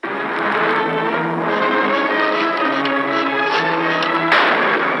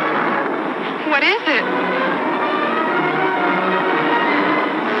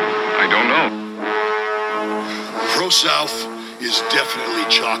South is definitely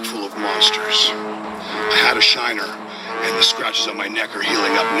chock full of monsters. I had a shiner, and the scratches on my neck are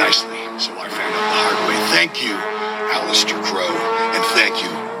healing up nicely, so I found out the hard way. Thank you, Alistair Crow, and thank you,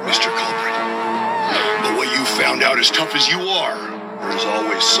 Mr. Culprit. But what you found out, as tough as you are, there is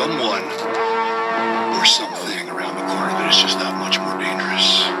always someone or something around the corner that is just that much more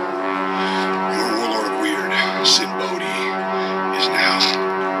dangerous. Your Warlord of Weird, SINN BODHI, is now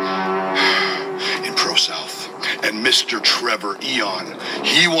in Pro South. And Mr. Trevor Eon,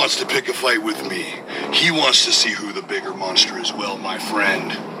 he wants to pick a fight with me. He wants to see who the bigger monster is. Well, my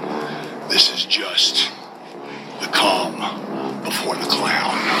friend, this is just the calm before the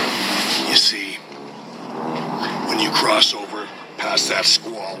clown. You see, when you cross over past that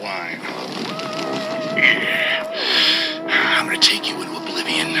squall line, I'm gonna take you into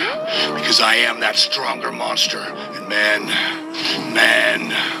oblivion, because I am that stronger monster. And man,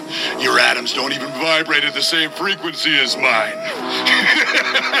 your atoms don't even vibrate at the same frequency as mine.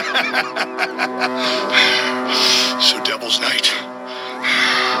 So Devil's Night,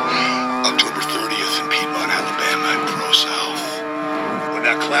 October 30th in Piedmont, Alabama, in Pro South. When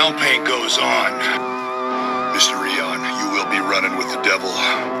that clown paint goes on, Mr. Eon, you will be running with the devil.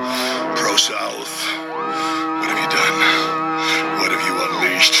 Pro South, what have you done? What have you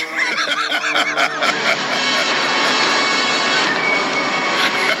unleashed?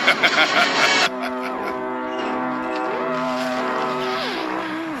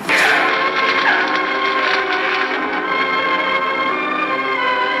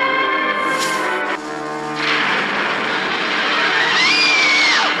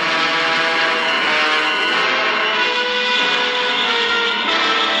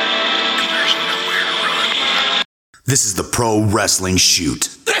 This is the Pro Wrestling Shoot.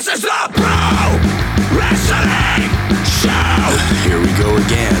 This is the Pro Wrestling Show. Here we go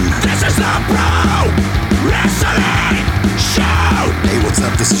again. This is the Pro Wrestling Show. Hey, what's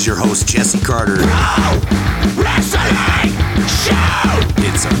up? This is your host, Jesse Carter. Pro Wrestling Show.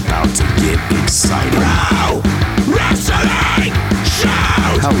 It's about to get exciting. Pro Wrestling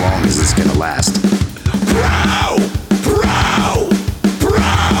Show. How long is this gonna last? Pro Wrestling.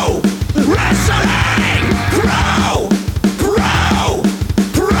 Pro Wrestling.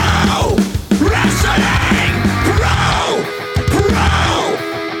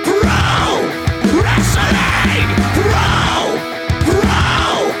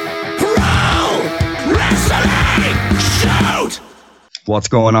 What's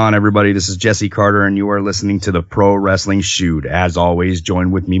going on, everybody? This is Jesse Carter, and you are listening to the Pro Wrestling Shoot. As always,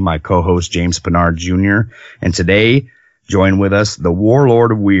 join with me, my co-host, James Pinard Jr., and today, join with us, the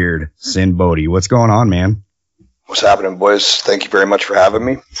Warlord of Weird, SINN BODHI. What's going on, man? What's happening, boys? Thank you very much for having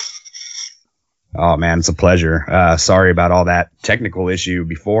me. Oh, man, it's a pleasure. Sorry about all that technical issue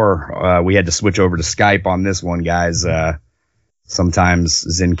before. We had to switch over to Skype on this one, guys. Sometimes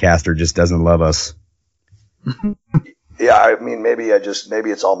Zencastr just doesn't love us. Yeah, I mean, maybe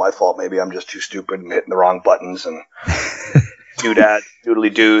it's all my fault. Maybe I'm just too stupid and hitting the wrong buttons and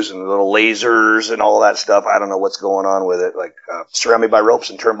doodly doos and little lasers and all that stuff. I don't know what's going on with it. Like, surround me by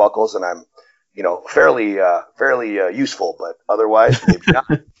ropes and turnbuckles, and I'm, fairly useful, but otherwise, maybe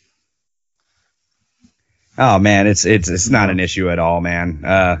not. Oh man, it's not an issue at all,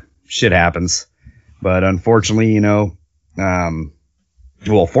 man. Shit happens, but unfortunately,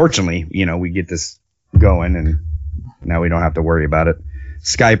 fortunately, we get this going, and now we don't have to worry about it.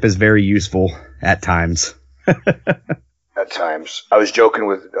 Skype is very useful at times. At times. I was joking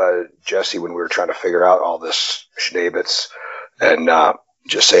with Jesse when we were trying to figure out all this schnabitz, and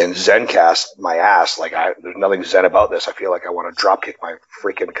just saying Zencast my ass. Like, there's nothing Zen about this. I feel like I want to dropkick my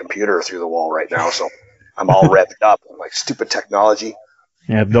freaking computer through the wall right now, so I'm all revved up. I'm like, stupid technology.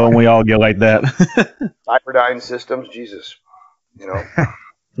 Yeah, don't we all get like that? Cyberdyne systems, Jesus.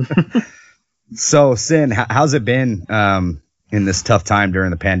 So, SINN, how's it been in this tough time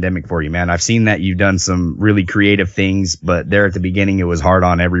during the pandemic for you, man? I've seen that you've done some really creative things, but there at the beginning it was hard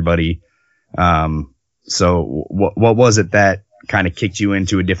on everybody. So what was it that kind of kicked you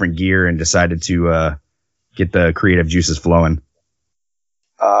into a different gear and decided to get the creative juices flowing?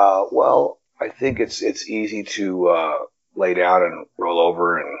 Well, I think it's easy to lay down and roll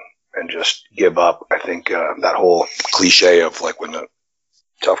over and just give up. I think that whole cliche of like when the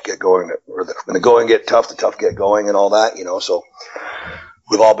tough get going, or when the going get tough, the tough get going, and all that, so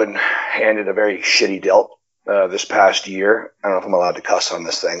we've all been handed a very shitty dealt this past year. I don't know if I'm allowed to cuss on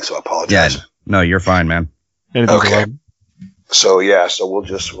this thing, so I apologize. Yeah, no, you're fine, man. Okay. So we'll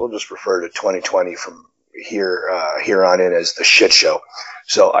just refer to 2020 from here on in as the shit show.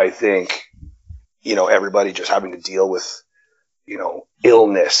 So I think, everybody just having to deal with,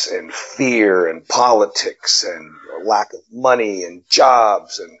 illness and fear and politics and lack of money and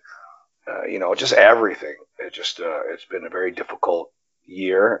jobs and, just everything. It's been a very difficult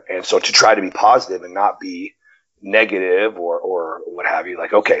year. And so to try to be positive and not be negative or what have you,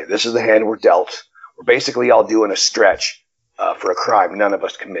 like, okay, this is the hand we're dealt. We're basically all doing a stretch for a crime none of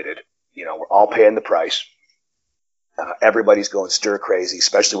us committed. We're all paying the price. Everybody's going stir crazy,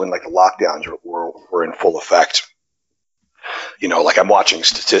 especially when like the lockdowns were in full effect. Like I'm watching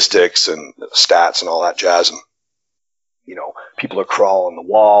statistics and stats and all that jazz, and people are crawling the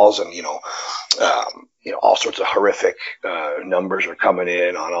walls, and all sorts of horrific numbers are coming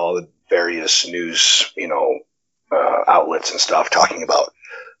in on all the various news outlets and stuff talking about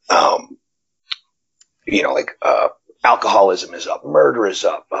alcoholism is up, murder is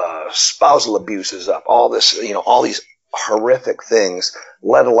up, spousal abuse is up, all this, all these horrific things,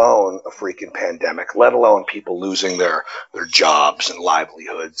 let alone a freaking pandemic, let alone people losing their jobs and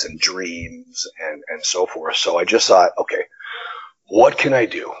livelihoods and dreams and so forth. So I just thought, okay, what can I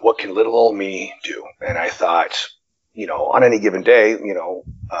do? What can little old me do? And I thought, on any given day,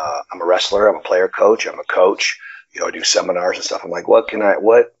 I'm a wrestler, I'm a player coach, I'm a coach, I do seminars and stuff. I'm like, what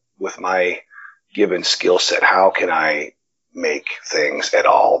with my given skill set, how can I make things at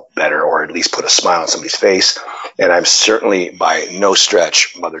all better, or at least put a smile on somebody's face? And I'm certainly by no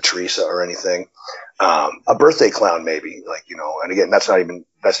stretch Mother Teresa or anything. A birthday clown, maybe, and again, that's not even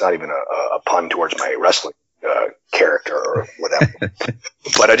a pun towards my wrestling character or whatever.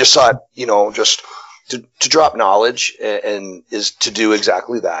 But I just thought, just to drop knowledge and is to do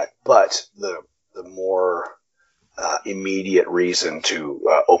exactly that. But the more immediate reason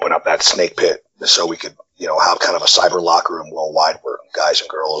to open up that snake pit so we could, have kind of a cyber locker room worldwide where guys and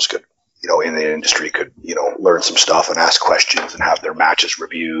girls could, in the industry could, learn some stuff and ask questions and have their matches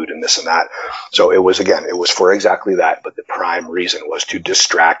reviewed and this and that. So it was for exactly that. But the prime reason was to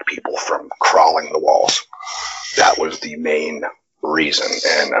distract people from crawling the walls. That was the main reason.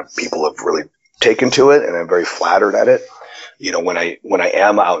 And people have really taken to it, and I'm very flattered at it. When I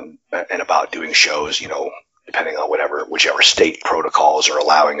am out and about doing shows, depending on whichever state protocols are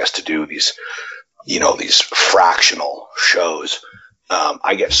allowing us to do these, these fractional shows,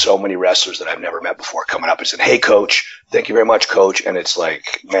 I get so many wrestlers that I've never met before coming up and saying, "Hey, coach, thank you very much, coach." And it's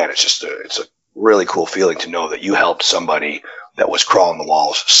like, man, it's a really cool feeling to know that you helped somebody that was crawling the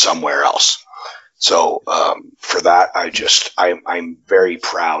walls somewhere else. So for that, I'm very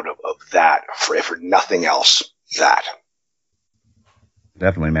proud of that. For nothing else, that.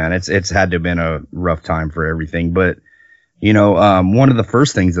 Definitely, man. It's had to have been a rough time for everything. But, one of the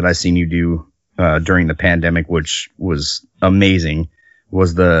first things that I seen you do during the pandemic, which was amazing,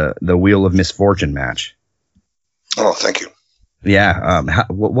 was the Wheel of Misfortune match. Oh, thank you. Yeah.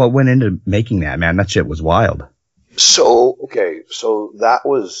 What went into making that, man? That shit was wild. So that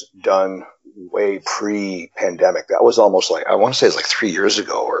was done way pre-pandemic. That was almost like, I want to say it's like 3 years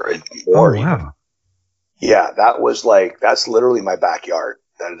ago or more. Oh, wow. Yeah, that's literally my backyard.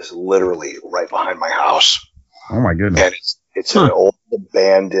 That is literally right behind my house. Oh my goodness. And it's an old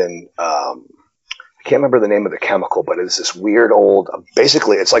abandoned, I can't remember the name of the chemical, but it's this weird old,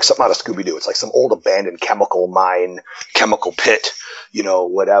 basically it's like something out of Scooby-Doo. It's like some old abandoned chemical mine, chemical pit,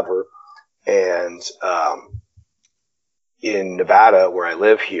 whatever. And, in Nevada, where I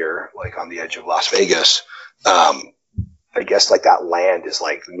live here, like on the edge of Las Vegas, I guess like that land is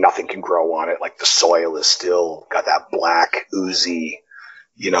like nothing can grow on it. Like the soil is still got that black, oozy,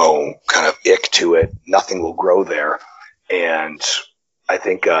 kind of ick to it. Nothing will grow there. And I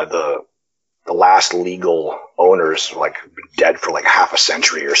think the last legal owners like been dead for like half a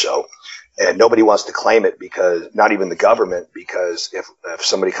century or so. And nobody wants to claim it, because not even the government, because if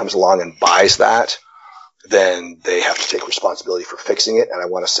somebody comes along and buys that, then they have to take responsibility for fixing it. And I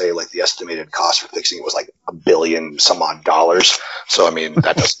want to say like the estimated cost for fixing it was like $1 billion some odd dollars. So, I mean,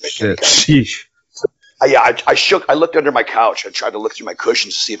 that doesn't make any sense. I looked under my couch. I tried to look through my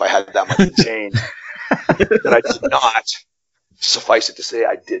cushions to see if I had that much change. And I did not. Suffice it to say,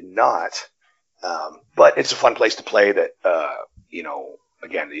 I did not. But it's a fun place to play that,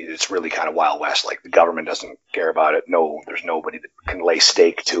 again, it's really kind of Wild West. Like the government doesn't care about it. No, there's nobody that can lay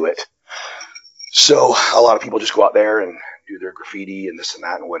stake to it. So a lot of people just go out there and do their graffiti and this and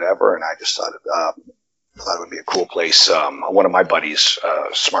that and whatever. And I just thought it would be a cool place. One of my buddies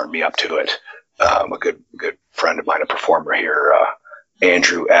smartened me up to it. A good friend of mine, a performer here,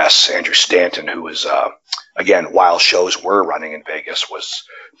 Andrew Stanton, who was, again, while shows were running in Vegas, was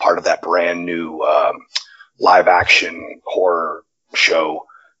part of that brand new live action horror show.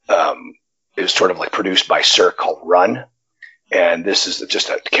 It was sort of like produced by Cirque called Run. And this is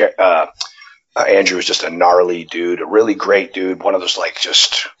just Andrew is just a gnarly dude, a really great dude, one of those like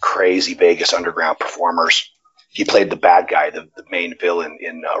just crazy Vegas underground performers. he played the bad guy, the main villain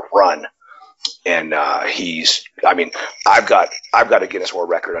in Run. And I've got a Guinness World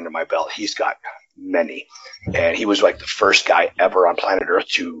Record under my belt. He's got many. And he was like the first guy ever on planet Earth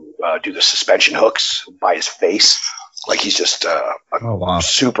to do the suspension hooks by his face. Like he's just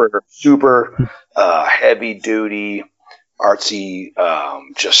super, super heavy duty, artsy,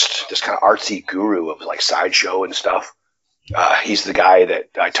 just kind of artsy guru of like sideshow and stuff. He's the guy that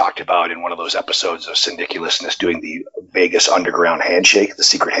I talked about in one of those episodes of Syndiculousness doing the Vegas underground handshake, the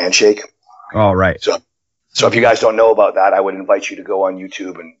secret handshake. Oh, right. So if you guys don't know about that, I would invite you to go on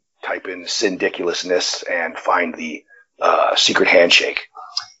YouTube and type in Syndiculousness and find the secret handshake.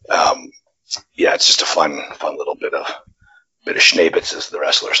 Yeah, it's just a fun little bit of schnabitz, as the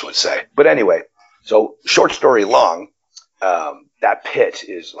wrestlers would say. But anyway, so short story long, that pit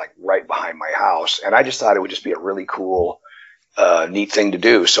is like right behind my house, and I just thought it would just be a really cool, neat thing to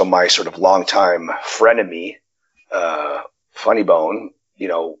do. So my sort of longtime frenemy, Funny Bone,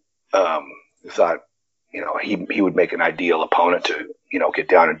 thought, he would make an ideal opponent to, get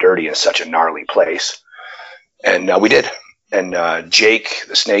down and dirty in such a gnarly place. And we did. And Jake,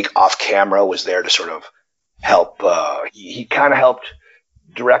 the Snake, off camera was there to sort of help. He kind of helped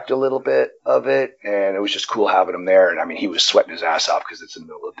direct a little bit of it, and it was just cool having him there. And I mean, he was sweating his ass off because it's in the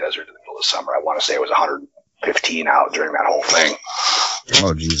middle of the desert in the middle of summer. I want to say it was 115 out during that whole thing.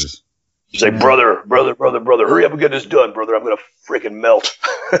 Oh, Jesus. He's like, brother, hurry up and get this done, brother. I'm going to freaking melt.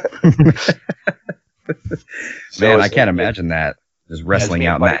 Man, I can't imagine that. Just wrestling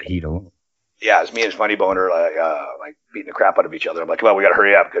out in that heat alone. Yeah, it's me and Funny Bone are like beating the crap out of each other. I'm like, come on, we got to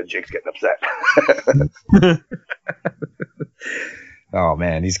hurry up because Jake's getting upset. Oh,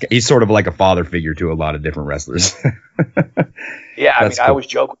 man, he's sort of like a father figure to a lot of different wrestlers. Yeah, I mean, cool. I always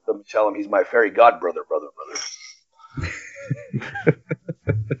joke with him and tell him he's my fairy god brother.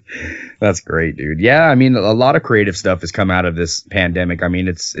 That's great, dude. Yeah, I mean, a lot of creative stuff has come out of this pandemic. I mean,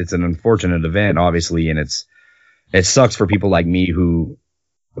 it's an unfortunate event, obviously, and it sucks for people like me who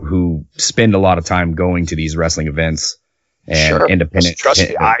spend a lot of time going to these wrestling events and sure. independent. Trust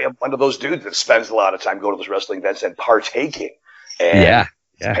me, I am one of those dudes that spends a lot of time going to those wrestling events and partaking. And yeah.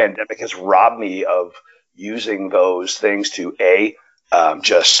 The pandemic has robbed me of using those things to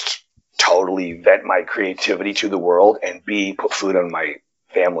just totally vent my creativity to the world, and B, put food on my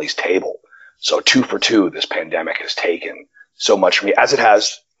family's table. So 2 for 2, this pandemic has taken so much from me, as it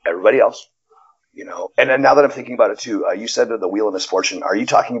has everybody else, And then now that I'm thinking about it too, you said that the Wheel of Misfortune. Are you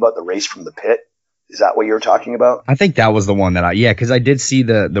talking about the race from the pit? Is that what you were talking about? I think that was the one that because I did see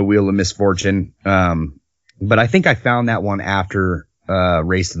the Wheel of Misfortune, but I think I found that one after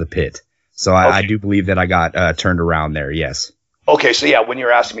Race to the Pit. So I do believe that I got turned around there. Yes. Okay, so yeah, when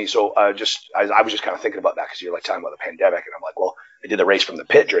you're asking me, so I was just kind of thinking about that because you're like talking about the pandemic, and I'm like, well, I did the Race from the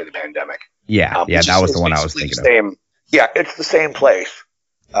Pit during the pandemic. Yeah, that was the one I was thinking of. Yeah, it's the same place.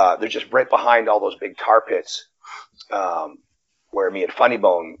 They're just right behind all those big tar pits where me and Funny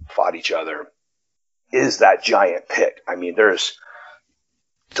Bone fought each other. Is that giant pit? I mean, there's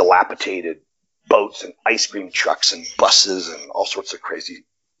dilapidated boats and ice cream trucks and buses and all sorts of crazy,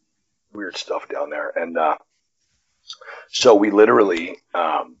 weird stuff down there. And so we literally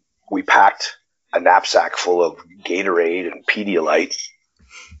we packed a knapsack full of Gatorade and Pedialyte,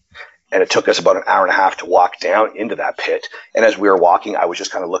 and it took us about an hour and a half to walk down into that pit. And as we were walking, I was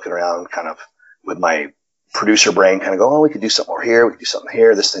just kind of looking around, kind of with my producer brain, kind of going, oh, we could do something over here. We could do something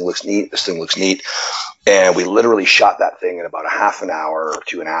here. This thing looks neat. This thing looks neat. And we literally shot that thing in about a half an hour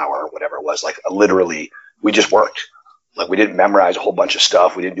to an hour, whatever it was. Like literally, we just worked. Like we didn't memorize a whole bunch of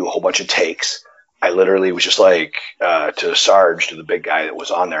stuff. We didn't do a whole bunch of takes. I literally was just like, to Sarge, to the big guy that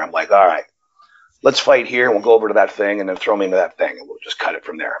was on there, I'm like, all right, let's fight here. And we'll go over to that thing and then throw me into that thing and we'll just cut it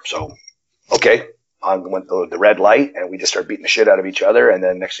from there. So, okay. On went the red light and we just start beating the shit out of each other. And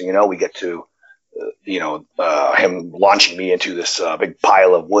then next thing you know, we get to, him launching me into this big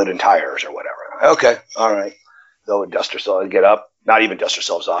pile of wood and tires or whatever. Okay. All right. So we dust ourselves, get up, not even dust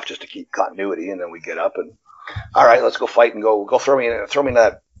ourselves off just to keep continuity. And then we get up and all right, let's go fight and go throw me in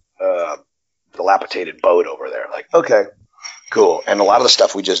that, dilapidated boat over there. Like, okay, cool. And a lot of the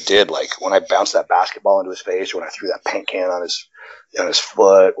stuff we just did, like when I bounced that basketball into his face, or when I threw that paint can on his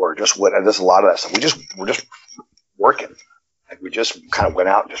foot, or just what, just a lot of that stuff. We're just working. Like we just kind of went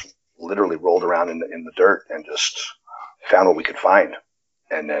out and just literally rolled around in the dirt and just found what we could find.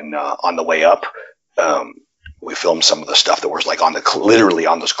 And then on the way up, we filmed some of the stuff that was like literally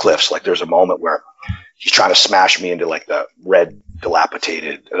on those cliffs. Like there's a moment where he's trying to smash me into like the red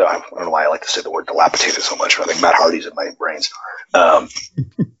dilapidated. I don't know why I like to say the word dilapidated so much. I think Matt Hardy's in my brains.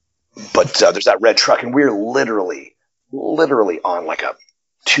 But there's that red truck, and we're literally on like a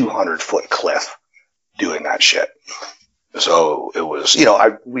 200-foot cliff. doing that shit. So it was,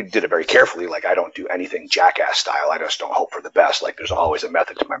 we did it very carefully. Like, I don't do anything jackass style. I just don't hope for the best. Like, there's always a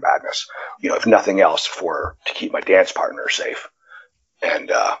method to my madness, if nothing else to keep my dance partner safe. And,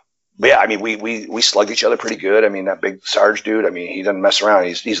 but yeah, I mean, we slugged each other pretty good. I mean, that big Sarge dude, I mean, he doesn't mess around.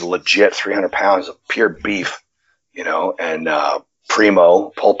 He's legit 300 pounds of pure beef, and,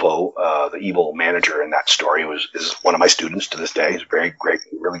 Primo Pulpo, the evil manager in that story is one of my students to this day. He's a very great,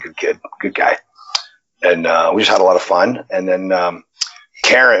 really good kid, good guy. And we just had a lot of fun. And then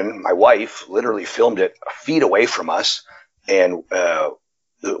Karen, my wife, literally filmed it feet away from us. And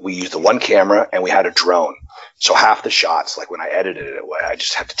we used the one camera and we had a drone. So half the shots, like when I edited it, I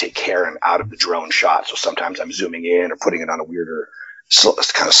just had to take Karen out of the drone shot. So sometimes I'm zooming in or putting it on a weirder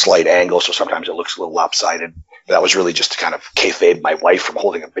kind of slight angle. So sometimes it looks a little lopsided. That was really just to kind of kayfabe my wife from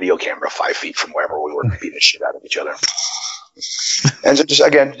holding a video camera 5 feet from wherever we were beating the shit out of each other. And so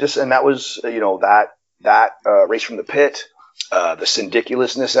and that was, that Race from the Pit, the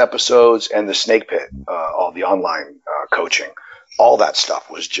Syndiculousness episodes, and the Snake Pit, all the online coaching, all that stuff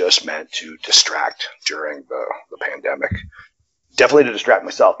was just meant to distract during the pandemic. Definitely to distract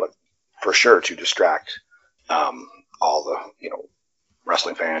myself, but for sure to distract all the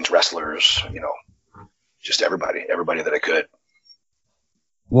wrestling fans, wrestlers, just everybody that I could.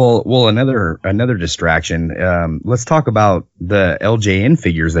 Well, another distraction. Let's talk about the LJN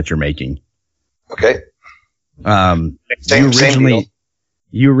figures that you're making. Okay.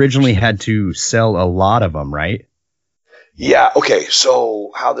 You originally had to sell a lot of them, right? Yeah. Okay.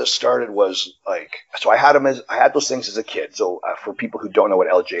 So how this started was I had those things as a kid. So for people who don't know what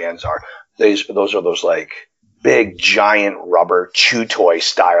LJNs are, those are those like big giant rubber chew toy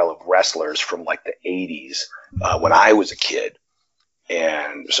style of wrestlers from like the 80s when I was a kid.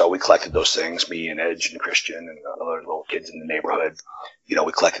 And so we collected those things, me and Edge and Christian and other little kids in the neighborhood.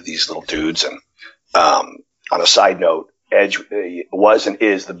 We collected these little dudes. And on a side note, Edge was and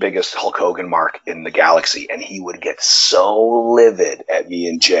is the biggest Hulk Hogan mark in the galaxy, and he would get so livid at me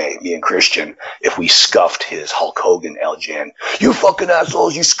and Christian, if we scuffed his Hulk Hogan LJN. You fucking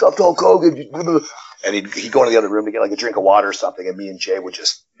assholes, you scuffed Hulk Hogan. And he'd go into the other room to get like a drink of water or something, and me and Jay would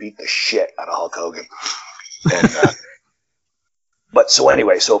just beat the shit out of Hulk Hogan. And but so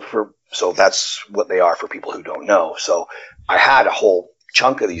anyway, so that's what they are for people who don't know. So I had a whole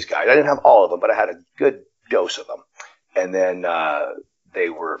chunk of these guys. I didn't have all of them, but I had a good dose of them. And then they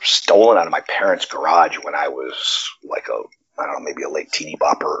were stolen out of my parents' garage when I was like maybe a late teeny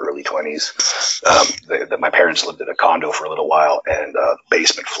bopper, early 20s. My parents lived in a condo for a little while, and the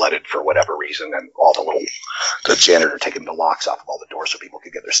basement flooded for whatever reason, and the janitor taking the locks off of all the doors so people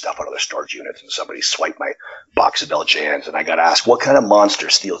could get their stuff out of their storage units, and somebody swiped my box of LJNs, and I got asked, what kind of monster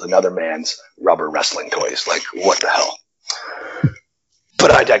steals another man's rubber wrestling toys? Like, what the hell?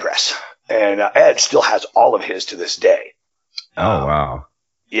 But I digress. And Ed still has all of his to this day. Oh, wow.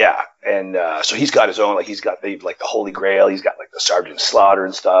 Yeah, and so he's got his own, they've like the Holy Grail, he's got like the Sergeant Slaughter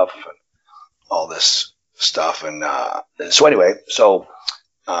and stuff, and all this stuff, and so anyway,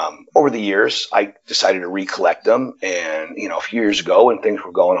 over the years, I decided to recollect them, and a few years ago when things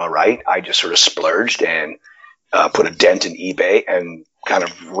were going all right, I just sort of splurged and put a dent in eBay and kind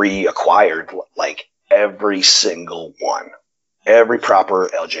of reacquired like every single one, every proper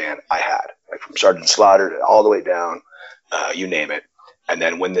LJN I had, like from Sergeant Slaughter to all the way down, you name it. And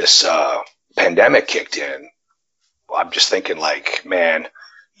then when this pandemic kicked in, I'm just thinking like, man,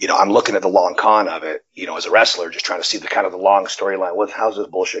 I'm looking at the long con of it, as a wrestler, just trying to see the kind of the long storyline. How's this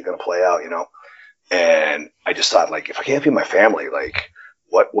bullshit going to play out, And I just thought, like, if I can't feed my family, like,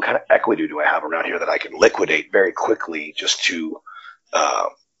 what kind of equity do I have around here that I can liquidate very quickly just to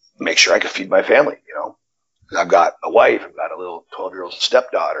make sure I can feed my family, I've got a wife, I've got a little 12-year-old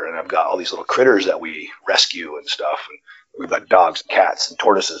stepdaughter, and I've got all these little critters that we rescue and stuff. And we've got dogs and cats and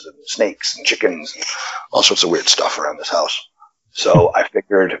tortoises and snakes and chickens and all sorts of weird stuff around this house. So I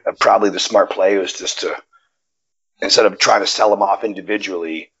figured probably the smart play was just to, instead of trying to sell them off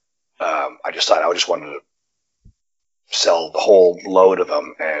individually, I just thought I just wanted to sell the whole load of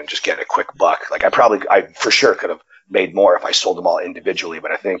them and just get a quick buck. Like I for sure could have made more if I sold them all individually,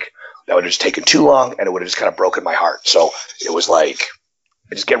 but I think that would have just taken too long and it would have just kind of broken my heart. So it was like,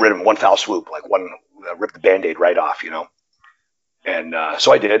 I just get rid of them in one foul swoop, like rip the Band-Aid right off, And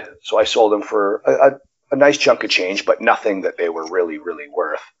so I did. So I sold them for a nice chunk of change, but nothing that they were really, really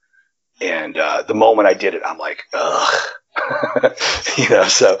worth. And the moment I did it, I'm like, ugh.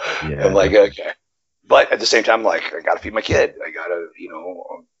 So yeah. I'm like, okay. But at the same time, I'm like, I got to feed my kid. I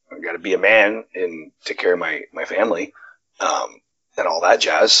got to be a man and take care of my family and all that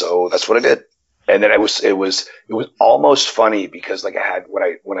jazz. So that's what I did. And then it was almost funny because like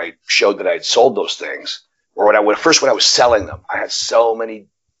when I showed that I had sold those things, or when I was selling them, I had so many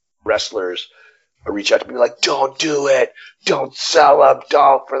wrestlers reach out to me like, "Don't do it, don't sell them,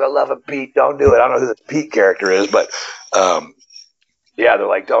 don't, for the love of Pete, don't do it." I don't know who the Pete character is, but yeah, they're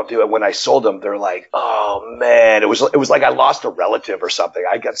like, "Don't do it." When I sold them, they're like, "Oh man," it was like I lost a relative or something.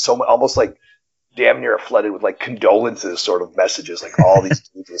 I got almost like damn near flooded with like condolences sort of messages, like all these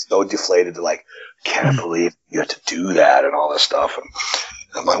people so deflated. They're like, "Can't believe you had to do that," and all this stuff. And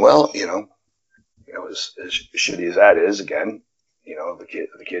I'm like, well, as shitty as that is, again,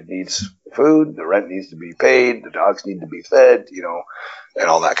 the kid needs food, the rent needs to be paid, the dogs need to be fed, and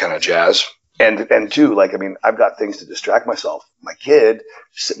all that kind of jazz. And too, like, I mean, I've got things to distract myself. My kid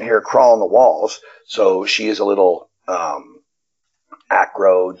sitting here crawling the walls, so she is a little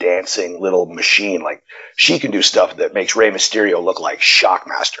acro dancing little machine. Like, she can do stuff that makes Rey Mysterio look like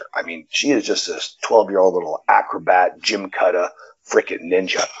Shockmaster. I mean, she is just this 12-year-old little acrobat, Jim Cutta, frickin'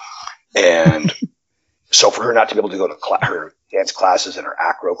 ninja. And so for her not to be able to go to her dance classes and her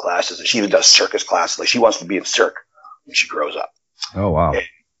acro classes, and she even does circus classes, like she wants to be in Cirque when she grows up. Oh, wow. And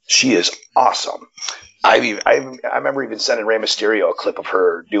she is awesome. I remember even sending Rey Mysterio a clip of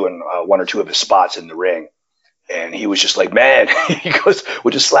her doing one or two of his spots in the ring. And he was just like, man, he goes,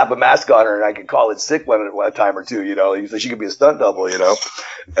 we'll just slap a mask on her and I can call it sick one time or two, He's like, she could be a stunt double,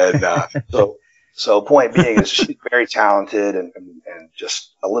 And so point being is she's very talented and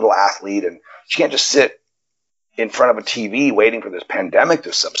just a little athlete. And she can't just sit in front of a TV waiting for this pandemic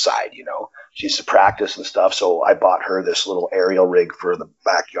to subside, She needs to practice and stuff. So I bought her this little aerial rig for the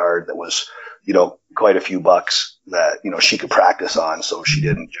backyard that was, quite a few bucks that, she could practice on. So she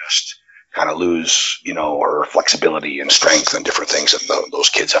didn't just kind of lose, her flexibility and strength and different things that those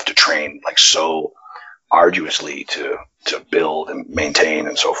kids have to train like so arduously to build and maintain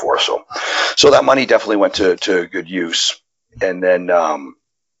and so forth. So that money definitely went to good use. And then,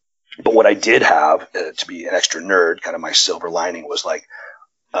 but what I did have to be an extra nerd, kind of my silver lining was like,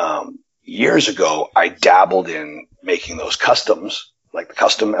 years ago, I dabbled in making those customs, like the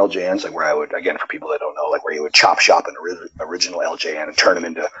custom LJNs, like where I would, again, for people that don't know, like where you would chop shop an original LJN and turn them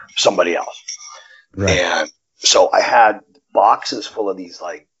into somebody else. Right. And so I had boxes full of these,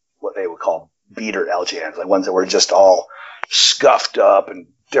 like what they would call beater LJNs, like ones that were just all scuffed up and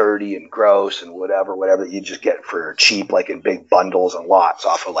dirty and gross and whatever that you just get for cheap, like in big bundles and lots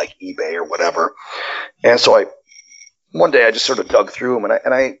off of like eBay or whatever. And so one day I just sort of dug through them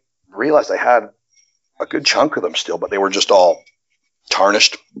and I realized I had a good chunk of them still, but they were just all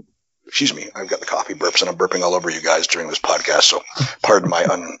tarnished. Excuse me, I've got the coffee burps and I'm burping all over you guys during this podcast, so pardon my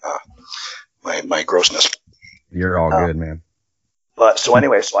my grossness. You're all good, man. But so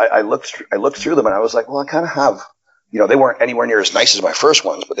anyway, so I looked through them and I was like, well, I kind of have, they weren't anywhere near as nice as my first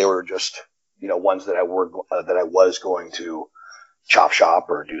ones, but they were just, ones that I was going to chop shop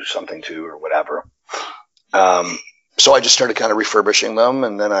or do something to or whatever. So I just started kind of refurbishing them,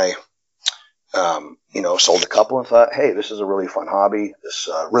 and then I sold a couple and thought, hey, this is a really fun hobby. This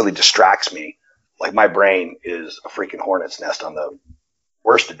really distracts me. Like, my brain is a freaking hornet's nest on the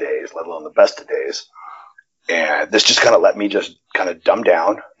worst of days, let alone the best of days. And this just kind of let me just kind of dumb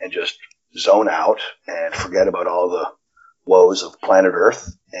down and just zone out and forget about all the woes of planet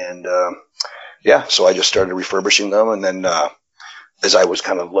Earth. And so I just started refurbishing them. And then as I was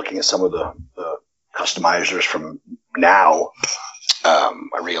kind of looking at some of the customizers from now,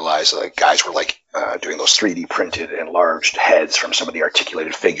 I realized that guys were like doing those 3D printed enlarged heads from some of the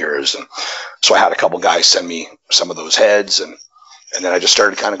articulated figures. And so I had a couple guys send me some of those heads, and then I just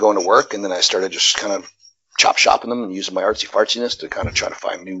started kind of going to work, and then I started just kind of chop shopping them and using my artsy fartsiness to kind of try to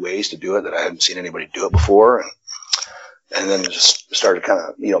find new ways to do it that I hadn't seen anybody do it before. And then just started kind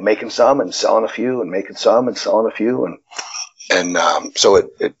of, making some and selling a few and making some and selling a few. And so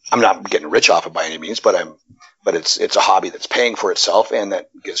I'm not getting rich off it by any means, but it's a hobby that's paying for itself, and that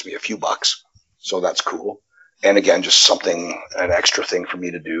gives me a few bucks. So that's cool. And again, just an extra thing for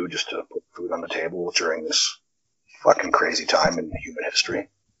me to do, just to put food on the table during this fucking crazy time in human history.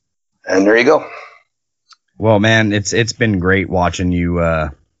 And there you go. Well, man, it's been great watching you,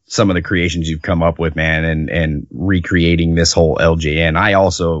 some of the creations you've come up with, man, and recreating this whole LJN. I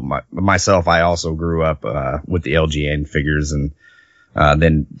also grew up with the LJN figures, and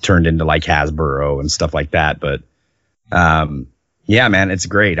then turned into like Hasbro and stuff like that. But yeah, man, it's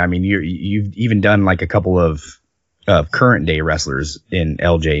great. I mean, you've even done like a couple of current day wrestlers in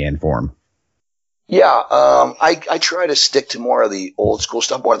LJN form. Yeah, I try to stick to more of the old school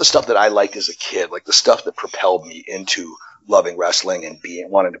stuff, more of the stuff that I liked as a kid, like the stuff that propelled me into loving wrestling and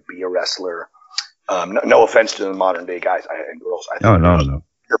wanting to be a wrestler. No offense to the modern day guys and girls. No.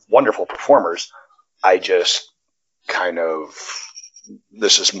 They're wonderful performers. I just kind of,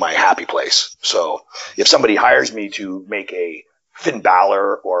 this is my happy place. So if somebody hires me to make a Finn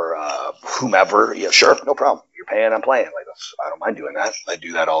Balor or whomever, yeah, sure, no problem. You're paying, I'm playing. Like, I don't mind doing that. I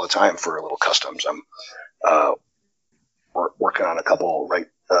do that all the time for little customs. I'm working on a couple right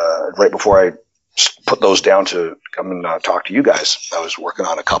before I put those down to come and talk to you guys. I was working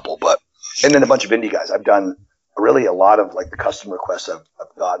on a couple, and then a bunch of indie guys. I've done really a lot of like the custom requests I've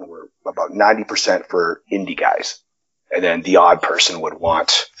gotten were about 90% for indie guys. And then the odd person would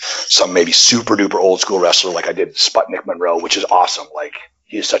want some maybe super duper old school wrestler, like I did Sputnik Monroe, which is awesome. Like,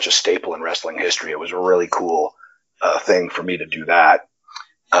 he is such a staple in wrestling history. It was a really cool thing for me to do that.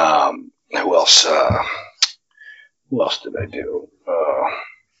 Who else? Who else did I do?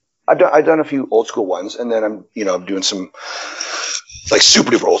 I've done a few old school ones, and then I'm doing some like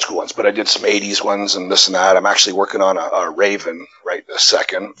super duper old school ones. But I did some '80s ones and this and that. I'm actually working on a Raven right this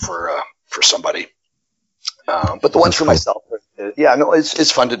second for somebody. But the ones for myself,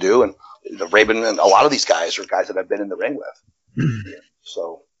 it's fun to do. And the Raven and a lot of these guys are guys that I've been in the ring with.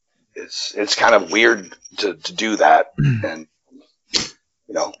 So it's kind of weird to do that. And,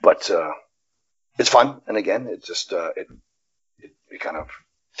 but it's fun. And again, it just, it kind of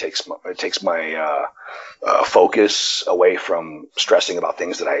takes my focus away from stressing about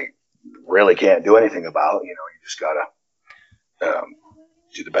things that I really can't do anything about. You just gotta,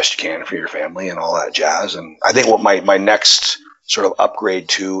 do the best you can for your family and all that jazz. And I think what my next sort of upgrade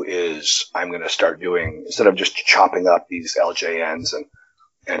to is I'm going to start doing, instead of just chopping up these LJNs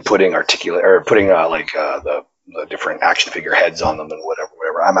and putting the different action figure heads on them and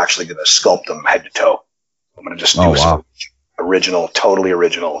whatever, I'm actually going to sculpt them head to toe. I'm going to just do some original, totally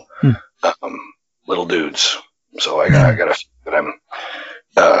original, little dudes. So I got to, that I'm,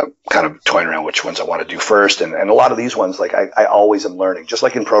 kind of toying around which ones I want to do first. And a lot of these ones, like I always am learning, just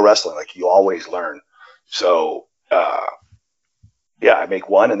like in pro wrestling, like you always learn. So, I make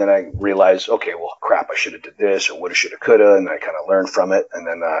one and then I realize, okay, well, crap, I should have did this or woulda, shoulda, coulda. And I kind of learn from it. And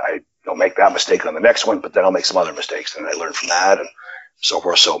then I don't make that mistake on the next one, but then I'll make some other mistakes and I learn from that and so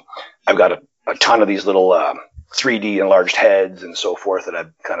forth. So I've got a ton of these little, 3D enlarged heads and so forth that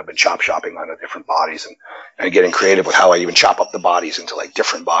I've kind of been shopping on the different bodies and getting creative with how I even chop up the bodies into like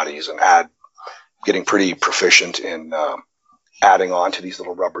different bodies and getting pretty proficient in adding on to these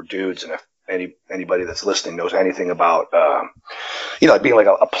little rubber dudes. And if anybody that's listening knows anything about, being like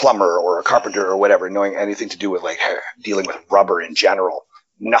a plumber or a carpenter or whatever, knowing anything to do with like dealing with rubber in general,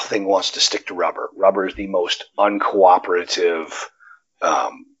 nothing wants to stick to rubber. Rubber is the most uncooperative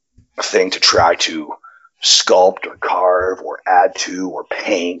thing to try to sculpt or carve or add to or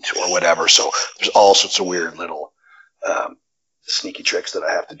paint or whatever. So there's all sorts of weird little sneaky tricks that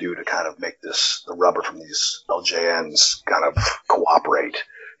I have to do to kind of make the rubber from these LJNs kind of cooperate.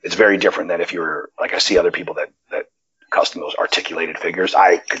 It's very different than if you were like, I see other people that custom those articulated figures.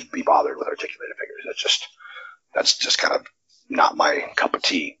 I could be bothered with articulated figures. That's just kind of not my cup of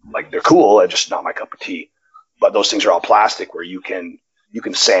tea. Like, they're cool, it's just not my cup of tea. But those things are all plastic where you can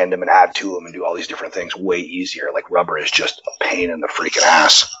sand them and add to them and do all these different things way easier. Like, rubber is just a pain in the freaking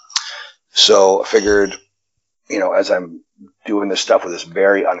ass. So I figured, as I'm doing this stuff with this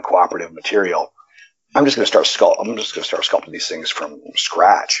very uncooperative material, I'm just going to start sculpting these things from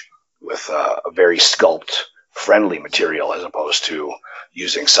scratch with a very sculpt-friendly material as opposed to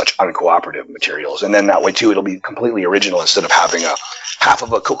using such uncooperative materials. And then that way, too, it'll be completely original instead of having half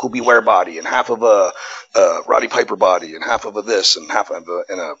of a Coco Beware body and half of a Roddy Piper body and half of a this and half of a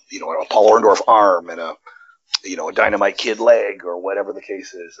Paul Orndorff arm and a Dynamite Kid leg or whatever the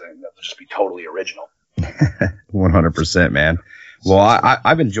case is. And it'll just be totally original. 100%, man. Well,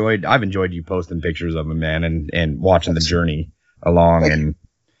 I've enjoyed you posting pictures of them, man, and watching the journey along. And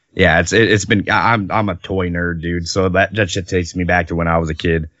yeah, it's been, I'm a toy nerd, dude. So that shit takes me back to when I was a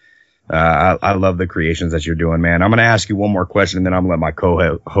kid. I love the creations that you're doing, man. I'm going to ask you one more question and then I'm going to let my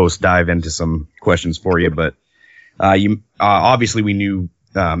co-host dive into some questions for you. But, obviously we knew,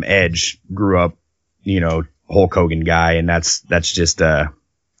 Edge grew up, Hulk Hogan guy. And that's just,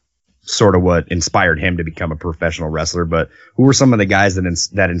 sort of what inspired him to become a professional wrestler. But who were some of the guys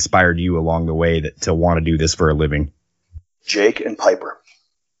that inspired you along the way to want to do this for a living? Jake and Piper.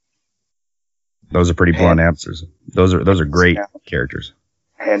 Those are pretty blunt answers. Those are great characters.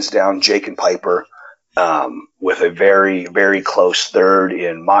 Hands down, Jake and Piper, with a very, very close third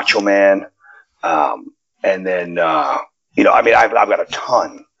in Macho Man. And then, I've got a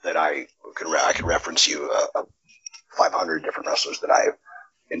ton that I could reference you, 500 different wrestlers that I've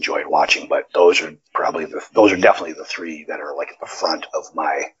enjoyed watching, but those are definitely the three that are like at the front of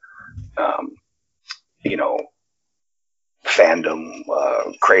my, fandom,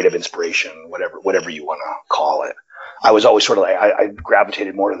 creative inspiration, whatever you want to call it. I was always sort of like, I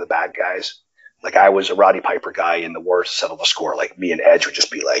gravitated more to the bad guys. Like I was a Roddy Piper guy in the war to settle the score. Like me and Edge would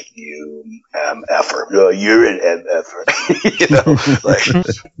just be like, you MFer. No, you're an MFer.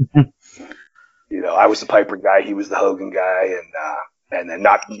 I was the Piper guy. He was the Hogan guy. And then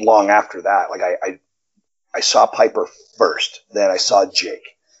not long after that, like I saw Piper first, then I saw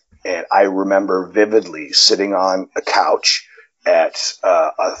Jake. And I remember vividly sitting on a couch at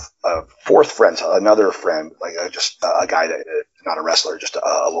a fourth friend, another friend, like just a guy that, not a wrestler, just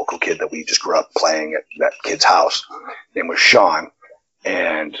a local kid that we just grew up playing at that kid's house. His name was Sean.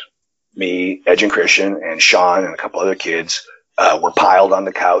 And me, Edge and Christian, and Sean and a couple other kids were piled on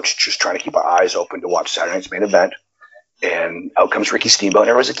the couch, just trying to keep our eyes open to watch Saturday night's main event. And out comes Ricky Steamboat. And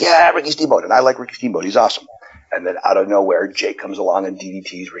everyone's like, yeah, Ricky Steamboat. And I like Ricky Steamboat. He's awesome. And then out of nowhere, Jake comes along and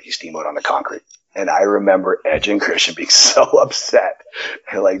DDTs Ricky Steamboat on the concrete. And I remember Edge and Christian being so upset.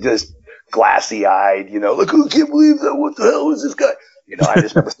 And like just glassy-eyed, like, who can't believe that? What the hell is this guy?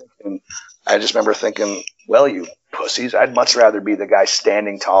 I just remember thinking, well, you pussies, I'd much rather be the guy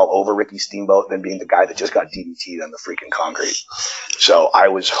standing tall over Ricky Steamboat than being the guy that just got DDT'd on the freaking concrete. So I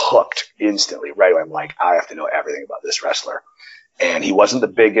was hooked instantly, right away. I'm like, I have to know everything about this wrestler. And he wasn't the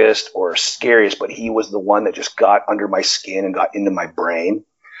biggest or scariest, but he was the one that just got under my skin and got into my brain.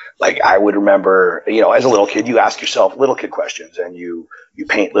 Like I would remember, as a little kid, you ask yourself little kid questions and you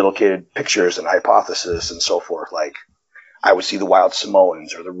paint little kid pictures and hypotheses and so forth. Like I would see the Wild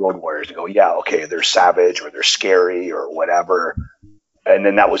Samoans or the Road Warriors and go, yeah, okay, they're savage or they're scary or whatever. And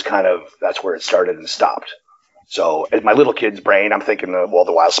then that's where it started and stopped. So in my little kid's brain, I'm thinking, well,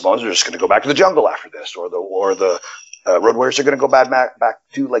 the Wild Samoans are just going to go back to the jungle after this, or the Road Warriors are going to go back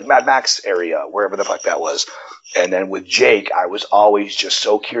to like Mad Max area, wherever the fuck that was. And then with Jake, I was always just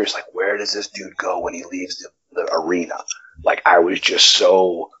so curious, like, where does this dude go when he leaves the arena? Like, I was just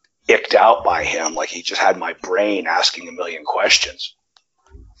so icked out by him. Like, he just had my brain asking a million questions.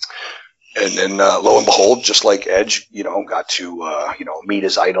 And then, lo and behold, just like Edge, got to, meet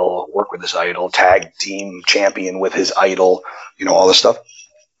his idol, work with his idol, tag team champion with his idol, all this stuff.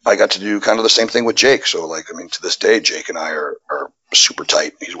 I got to do kind of the same thing with Jake. So, to this day, Jake and I are super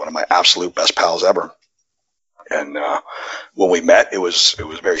tight. He's one of my absolute best pals ever. And when we met, it was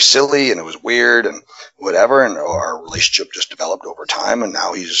very silly and it was weird and whatever. And our relationship just developed over time. And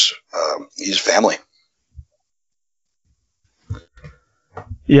now he's family.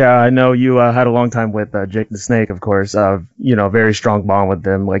 Yeah, I know you had a long time with Jake the Snake, of course. Very strong bond with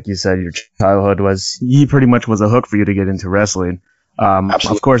him. Like you said, your childhood he pretty much was a hook for you to get into wrestling.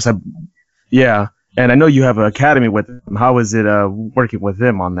 Absolutely. Of course, yeah. And I know you have an academy with him. How is it working with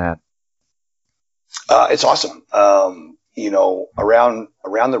him on that? It's awesome. Around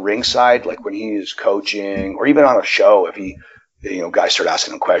the ringside, like when he's coaching or even on a show, if he, guys start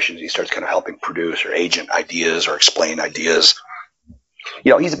asking him questions, he starts kind of helping produce or agent ideas or explain ideas.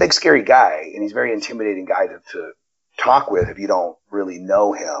 He's a big, scary guy, and he's a very intimidating guy to talk with if you don't really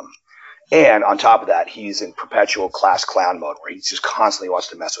know him. And on top of that, he's in perpetual class clown mode where he just constantly wants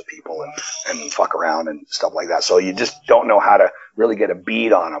to mess with people and fuck around and stuff like that. So you just don't know how to really get a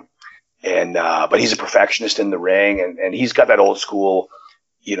bead on him. And, but he's a perfectionist in the ring, and he's got that old school,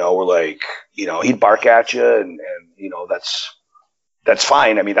 where like, he'd bark at you and that's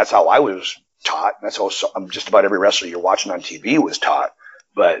fine. I mean, that's how I was taught. That's how just about every wrestler you're watching on TV was taught.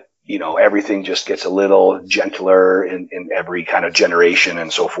 But, everything just gets a little gentler in every kind of generation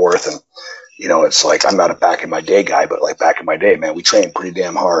and so forth. And, it's like, I'm not a back in my day guy, but like back in my day, man, we trained pretty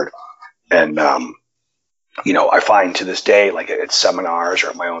damn hard. And, I find to this day, like at seminars or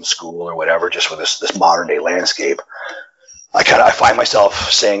at my own school or whatever, just with this modern day landscape, I find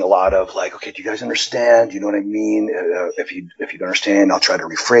myself saying a lot of like, okay, do you guys understand? Do you know what I mean? If you don't understand, I'll try to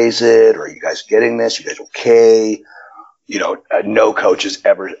rephrase it. Or are you guys getting this? You guys okay? No coach has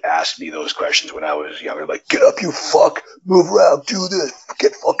ever asked me those questions when I was younger. Like, get up, you fuck, move around, do this,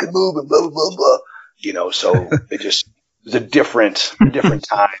 get fucking moving, blah, blah, blah, blah. So it just was a different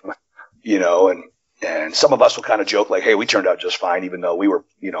time, and some of us will kind of joke like, hey, we turned out just fine, even though we were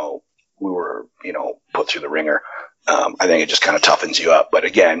put through the ringer. I think it just kind of toughens you up. But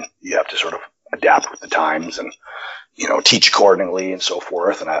again, you have to sort of adapt with the times and, teach accordingly and so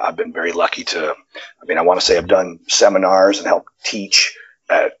forth. And I've been very lucky I want to say I've done seminars and helped teach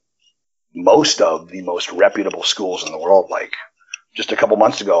at most of the most reputable schools in the world. Like just a couple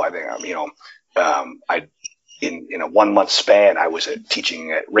months ago, I think, in a 1 month span, I was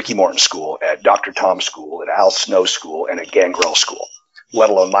teaching at Ricky Morton School, at Dr. Tom's School, at Al Snow School, and at Gangrel School, let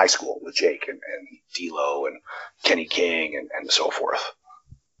alone my school with Jake and D'Lo and Kenny King and so forth.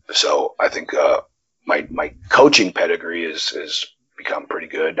 So I think my coaching pedigree is become pretty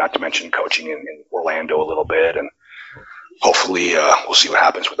good, not to mention coaching in Orlando a little bit. And hopefully we'll see what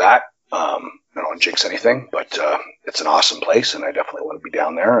happens with that. I don't want to jinx anything, but it's an awesome place, and I definitely want to be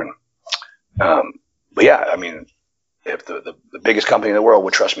down there. And but yeah, I mean, if the biggest company in the world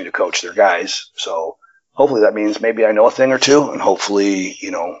would trust me to coach their guys, so hopefully that means maybe I know a thing or two, and hopefully,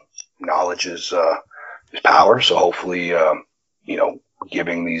 you know, knowledge is power. So hopefully, you know,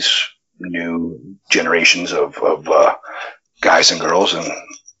 giving these new generations of guys and girls and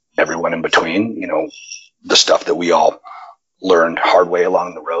everyone in between, you know, the stuff that we all learned hard way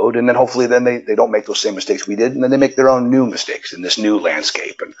along the road, and then hopefully then they don't make those same mistakes we did, and then they make their own new mistakes in this new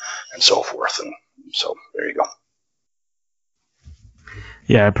landscape and so forth. And so there you go.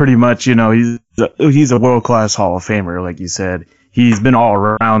 Yeah, pretty much, you know, he's a world-class Hall of Famer, like you said. He's been all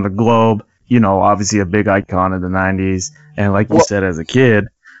around the globe, you know, obviously a big icon in the 90s. And like you said, as a kid,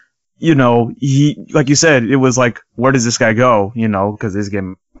 you know, like you said, it was like, where does this guy go? You know, because this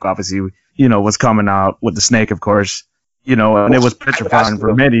game obviously, you know, was coming out with the snake, of course, you know, and it was petrifying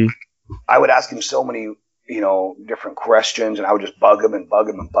for many. I would ask him so many, you know, different questions, and I would just bug him.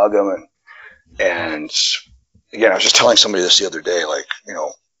 And again, I was just telling somebody this the other day, like, you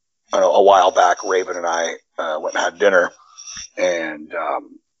know, a while back, Raven and I went and had dinner, and,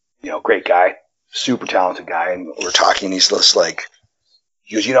 you know, great guy, super talented guy. And we were talking, he's just like,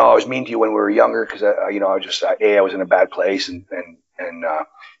 he goes, you know, I was mean to you when we were younger because, you know, I was in a bad place. And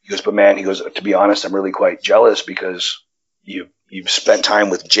he goes, but man, he goes, to be honest, I'm really quite jealous because you've spent time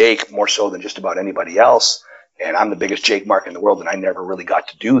with Jake more so than just about anybody else. And I'm the biggest Jake mark in the world, and I never really got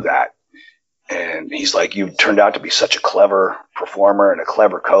to do that. And he's like, you turned out to be such a clever performer and a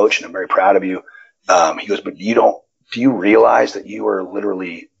clever coach, and I'm very proud of you. He goes, but do you realize that you are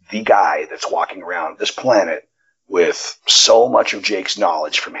literally the guy that's walking around this planet with so much of Jake's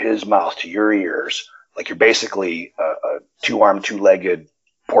knowledge from his mouth to your ears? Like, you're basically a two-armed, two-legged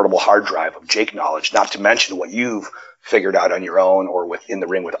portable hard drive of Jake knowledge, not to mention what you've figured out on your own or within the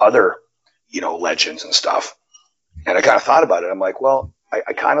ring with other, you know, legends and stuff. And I kind of thought about it. I'm like, well,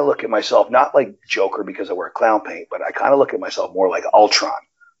 I kind of look at myself, not like Joker because I wear clown paint, but I kind of look at myself more like Ultron,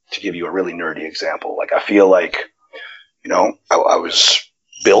 to give you a really nerdy example. Like, I feel like, you know, I was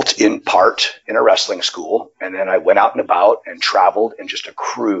built in part in a wrestling school, and then I went out and about and traveled and just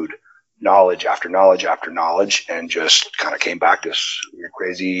accrued knowledge after knowledge after knowledge, and just kind of came back this weird,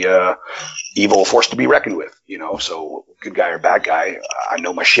 crazy, evil force to be reckoned with, you know. So good guy or bad guy, I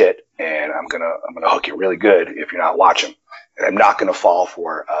know my shit, and I'm gonna hook you really good if you're not watching. And I'm not going to fall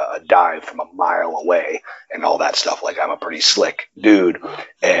for a dive from a mile away and all that stuff. Like, I'm a pretty slick dude,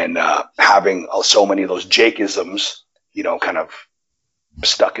 and having so many of those Jakeisms, you know, kind of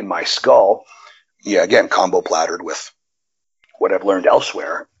stuck in my skull. Yeah, again, combo plattered with what I've learned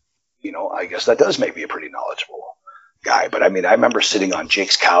elsewhere. You know, I guess that does make me a pretty knowledgeable guy. But I mean, I remember sitting on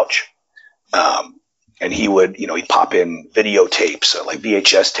Jake's couch, and he would, you know, he'd pop in videotapes, like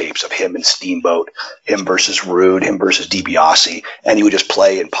VHS tapes of him and Steamboat, him versus Rude, him versus DiBiase, and he would just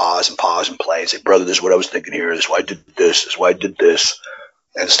play and pause and play and say, brother, this is what I was thinking here. This is why I did this. This is why I did this,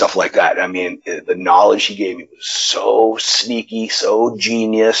 and stuff like that. I mean, the knowledge he gave me was so sneaky, so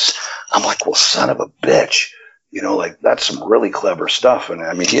genius. I'm like, well, son of a bitch. You know, like, that's some really clever stuff. And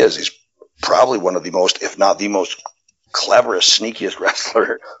I mean, he's probably one of the most, if not the most cleverest, sneakiest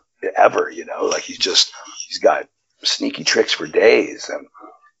wrestler ever, you know. Like, he's got sneaky tricks for days. And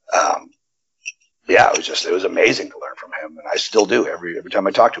yeah, it was amazing to learn from him, and I still do. Every time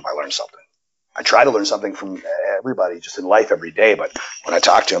I talk to him, I learn something. I try to learn something from everybody just in life every day, but when I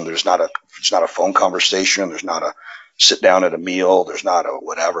talk to him, it's not a phone conversation, there's not a sit down at a meal, there's not a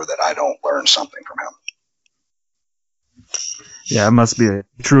whatever that I don't learn something from him. Yeah, it must be a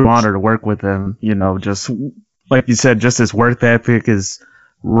true honor to work with him. You know, just like you said, just his work ethic is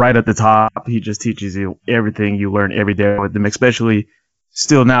right at the top. He just teaches you everything you learn every day with him, especially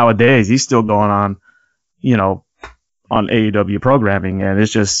still nowadays. He's still going on, you know, on AEW programming, and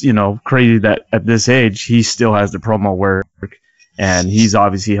it's just, you know, crazy that at this age he still has the promo work, and he's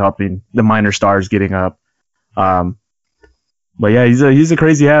obviously helping the minor stars getting up. But yeah, he's a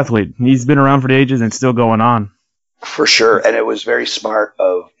crazy athlete. He's been around for the ages and still going on. For sure, and it was very smart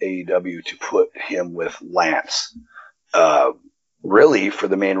of AEW to put him with Lance. Really, for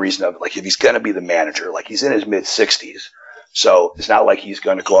the main reason of, like, if he's going to be the manager, like, he's in his mid-60s, so it's not like he's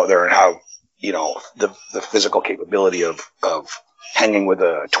going to go out there and have, you know, the physical capability of hanging with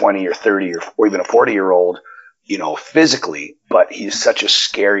a 20 or 30 or even a 40-year-old, you know, physically, but he's such a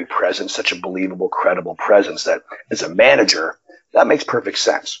scary presence, such a believable, credible presence that as a manager, that makes perfect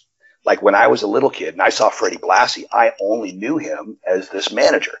sense. Like, when I was a little kid and I saw Freddie Blassie, I only knew him as this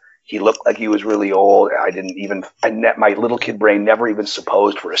manager. He looked like he was really old. My little kid brain never even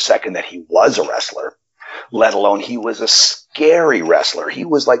supposed for a second that he was a wrestler, let alone he was a scary wrestler. He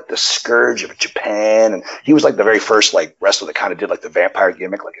was like the scourge of Japan, and he was like the very first like wrestler that kind of did like the vampire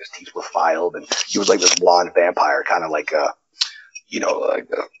gimmick, like his teeth were filed, and he was like this blonde vampire, kind of like like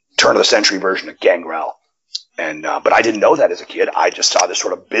the turn of the century version of Gangrel. And but I didn't know that as a kid. I just saw this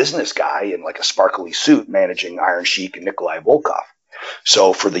sort of business guy in like a sparkly suit managing Iron Sheik and Nikolai Volkov.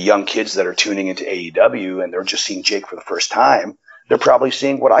 So for the young kids that are tuning into AEW and they're just seeing Jake for the first time, they're probably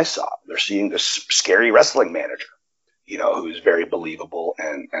seeing what I saw. They're seeing this scary wrestling manager, who's very believable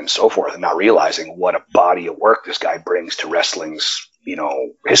and so forth, and not realizing what a body of work this guy brings to wrestling's,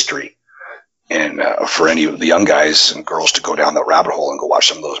 history. And for any of the young guys and girls to go down that rabbit hole and go watch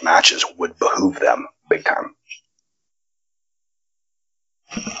some of those matches would behoove them big time.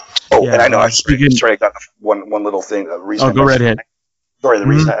 Oh, yeah, and I know I got one little thing. The reason go right ahead. Sorry, the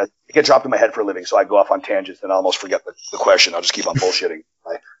reason I get dropped in my head for a living, so I go off on tangents and I almost forget the question. I'll just keep on bullshitting.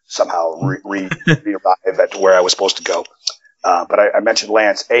 I somehow re-arrive at where I was supposed to go. But I mentioned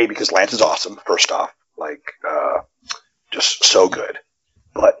Lance, because Lance is awesome, first off. Just so good.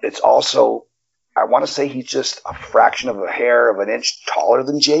 But it's also, I want to say he's just a fraction of a hair of an inch taller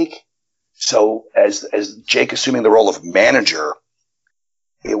than Jake. So as Jake assuming the role of manager,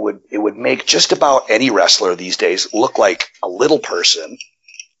 it would make just about any wrestler these days look like a little person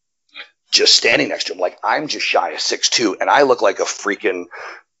just standing next to him. Like, I'm just shy of 6'2", and I look like a freaking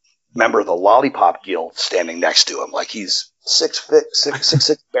member of the Lollipop Guild standing next to him. Like, he's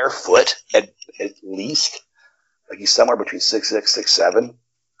 6'6", barefoot at least. Like, he's somewhere between 6'6",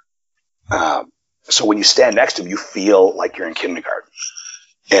 6'7". So when you stand next to him, you feel like you're in kindergarten.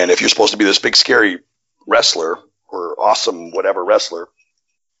 And if you're supposed to be this big, scary wrestler or awesome whatever wrestler,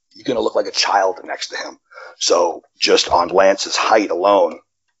 you're going to look like a child next to him. So just on Lance's height alone,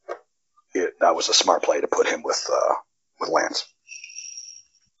 that was a smart play to put him with Lance.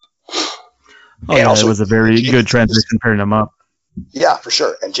 Oh, yeah, also, it was a very good transition pairing him up. Yeah, for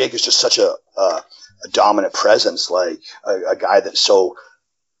sure. And Jake is just such a dominant presence, like a guy that's so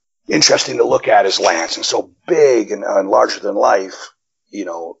interesting to look at as Lance and so big and larger than life.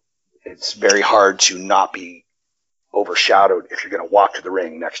 It's very hard to not be overshadowed if you're going to walk to the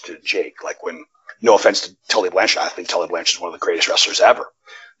ring next to Jake. Like, when, no offense to Tully Blanchard, I think Tully Blanchard is one of the greatest wrestlers ever,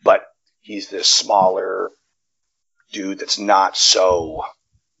 but he's this smaller dude that's not so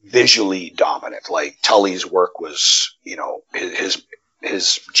visually dominant. Like, Tully's work was,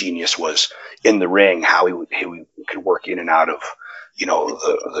 his genius was in the ring, how he could work in and out of,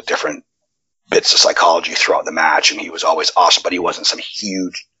 the different bits of psychology throughout the match, and he was always awesome, but he wasn't some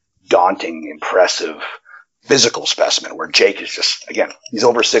huge, daunting, impressive physical specimen, where Jake is just, again, he's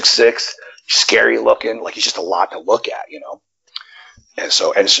over 6'6", scary looking, like he's just a lot to look at,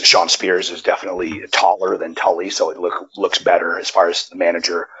 And Sean Spears is definitely taller than Tully, so it looks better as far as the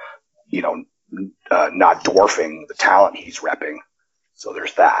manager, not dwarfing the talent he's repping. So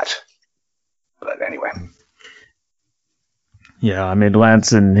there's that. But anyway. Yeah, I mean,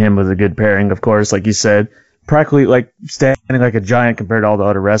 Lance and him was a good pairing, of course, like you said. Practically, like, standing like a giant compared to all the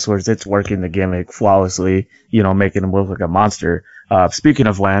other wrestlers. It's working the gimmick flawlessly, making him look like a monster. Speaking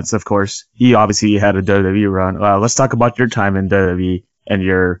of Lance, of course, he obviously had a WWE run. Let's talk about your time in WWE and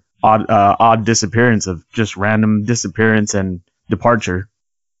your odd disappearance, of just random disappearance and departure.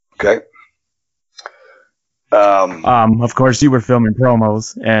 Okay. Of course, you were filming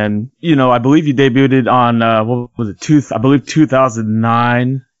promos, and, I believe you debuted on, what was it,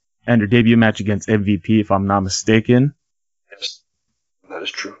 2009. And your debut match against MVP, if I'm not mistaken. Yes, that is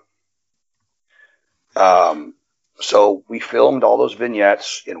true. So we filmed all those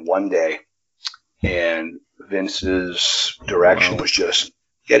vignettes in one day, and Vince's direction was just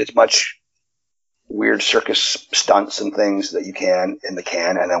get as much weird circus stunts and things that you can in the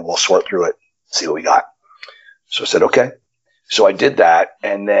can, and then we'll sort through it, see what we got. So I said, okay. So I did that,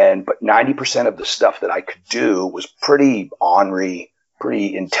 but 90% of the stuff that I could do was pretty ornery,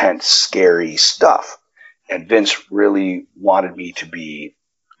 pretty intense, scary stuff. And Vince really wanted me to be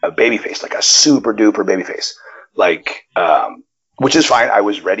a babyface, like a super duper babyface, which is fine. I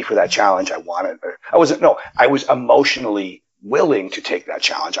was ready for that challenge. I was emotionally willing to take that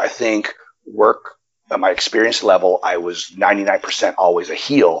challenge. I think at my experience level, I was 99% always a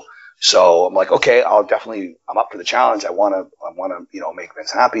heel. So I'm like, okay, I'm up for the challenge. I want to, make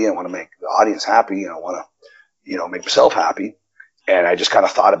Vince happy. I want to make the audience happy. I want to, make myself happy. And I just kind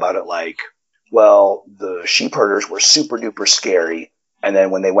of thought about it like, well, the sheep herders were super duper scary. And then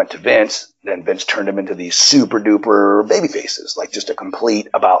when they went to Vince, then Vince turned them into these super duper baby faces, like just a complete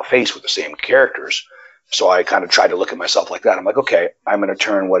about face with the same characters. So I kind of tried to look at myself like that. I'm like, okay, I'm going to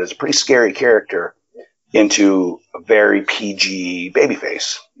turn what is a pretty scary character into a very PG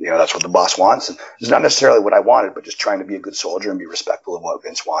babyface. That's what the boss wants. And it's not necessarily what I wanted, but just trying to be a good soldier and be respectful of what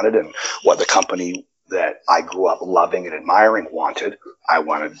Vince wanted and what the company that I grew up loving and admiring wanted.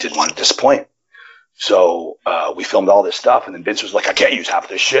 Didn't want to disappoint. So we filmed all this stuff, and then Vince was like, I can't use half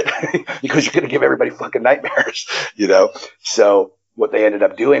this shit because you're going to give everybody fucking nightmares, So what they ended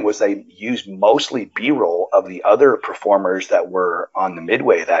up doing was they used mostly B-roll of the other performers that were on the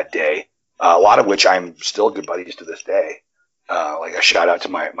Midway that day, a lot of which I'm still good buddies to this day. Like a shout out to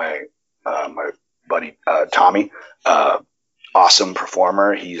my buddy Tommy, awesome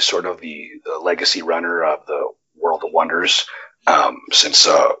performer. He's sort of the legacy runner of the World of Wonders since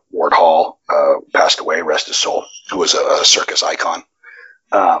Ward Hall passed away, rest his soul, who was a circus icon.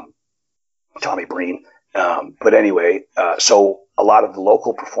 Tommy Breen. But anyway, so a lot of the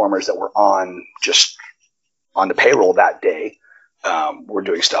local performers that were on the payroll that day were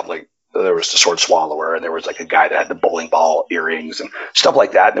doing stuff like, there was the Sword Swallower, and there was like a guy that had the bowling ball earrings and stuff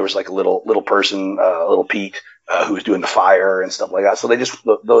like that. And there was like a little person, little Pete, who was doing the fire and stuff like that. So they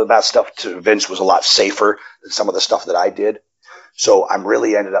that stuff to Vince was a lot safer than some of the stuff that I did. So I'm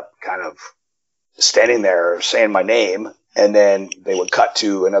really ended up kind of standing there saying my name, and then they would cut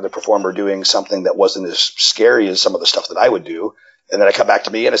to another performer doing something that wasn't as scary as some of the stuff that I would do. And then I come back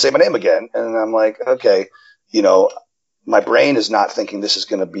to me and I say my name again. And I'm like, okay, my brain is not thinking this is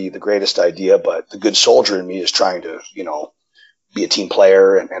going to be the greatest idea, but the good soldier in me is trying to, be a team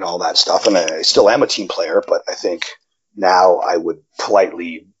player and all that stuff. And I still am a team player, but I think now I would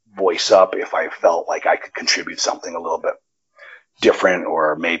politely voice up if I felt like I could contribute something a little bit different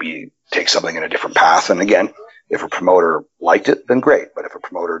or maybe take something in a different path. And again, if a promoter liked it, then great. But if a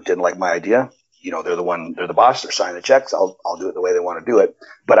promoter didn't like my idea, they're the boss, they're signing the checks. I'll do it the way they want to do it.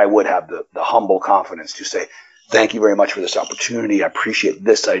 But I would have the humble confidence to say, thank you very much for this opportunity. I appreciate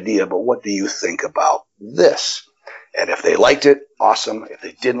this idea, but what do you think about this? And if they liked it, awesome. If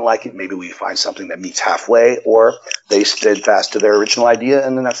they didn't like it, maybe we find something that meets halfway, or they stood fast to their original idea,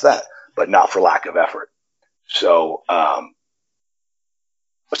 and then that's that. But not for lack of effort. So,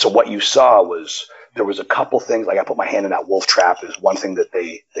 so what you saw was there was a couple things, like I put my hand in that wolf trap is one thing that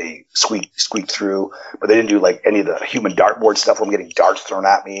they squeaked through, but they didn't do like any of the human dartboard stuff where I'm getting darts thrown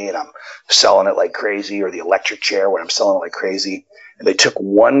at me and I'm selling it like crazy, or the electric chair where I'm selling it like crazy. And they took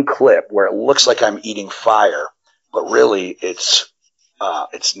one clip where it looks like I'm eating fire, but really it's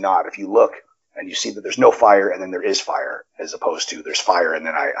not. If you look and you see that there's no fire and then there is fire, as opposed to there's fire and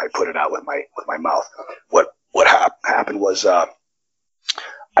then I put it out with my mouth. What happened was,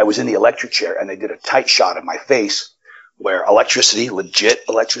 I was in the electric chair and they did a tight shot of my face where legit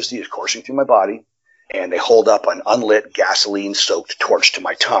electricity is coursing through my body, and they hold up an unlit gasoline soaked torch to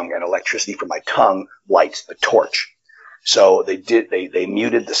my tongue, and electricity from my tongue lights the torch. So they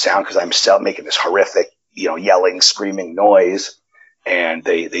muted the sound because I'm making this horrific, yelling, screaming noise, and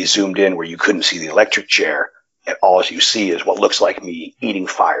they zoomed in where you couldn't see the electric chair, and all you see is what looks like me eating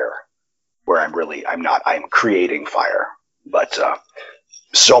fire, where I'm creating fire. But,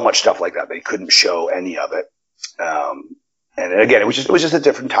 so much stuff like that. They couldn't show any of it. And again, it was just a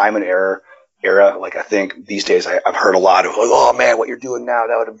different time and era. Like I think these days I've heard a lot of like, oh man, what you're doing now,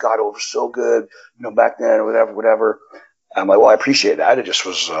 that would have got over so good, back then or whatever. I'm like, well, I appreciate that. It just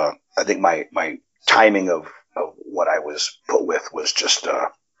was, I think my timing of what I was put with was just,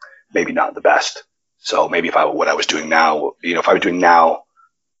 maybe not the best. So maybe what I was doing now, if I was doing now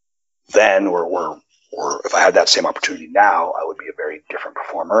then, or if I had that same opportunity now, I would be a very different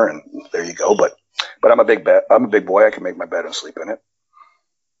performer. And there you go. But I'm a big boy. I can make my bed and sleep in it.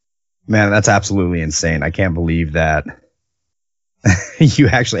 Man, that's absolutely insane. I can't believe that you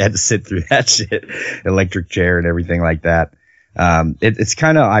actually had to sit through that shit, electric chair and everything like that. It's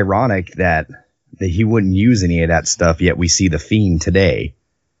kind of ironic that he wouldn't use any of that stuff, yet we see the Fiend today.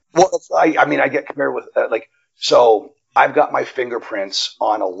 Well, I get compared with so I've got my fingerprints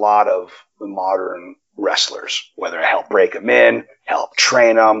on a lot of the modern wrestlers, whether I help break them in, help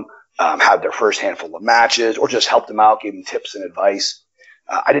train them, have their first handful of matches, or just help them out, give them tips and advice.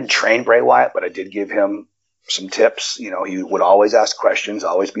 I didn't train Bray Wyatt, but I did give him some tips. He would always ask questions,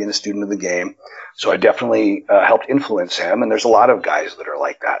 always being a student of the game. So I definitely helped influence him. And there's a lot of guys that are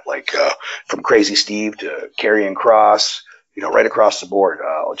like that, like from Crazy Steve to Karrion Kross, right across the board.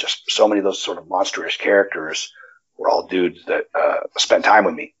 Just so many of those sort of monstrous characters were all dudes that spent time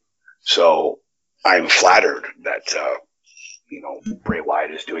with me. So I'm flattered that Bray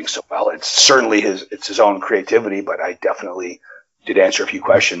Wyatt is doing so well. It's certainly his own creativity, but I definitely did answer a few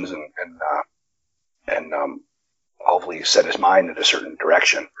questions and hopefully set his mind in a certain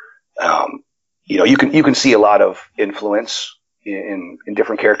direction. you can see a lot of influence in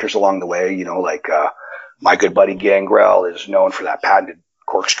different characters along the way. Like my good buddy Gangrel is known for that patented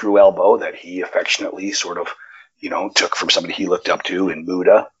corkscrew elbow that he affectionately sort of, took from somebody he looked up to in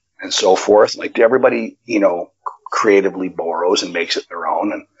Muda and so forth. Like everybody, creatively borrows and makes it their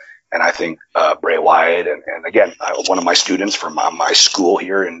own. And I think Bray Wyatt and again, one of my students from my school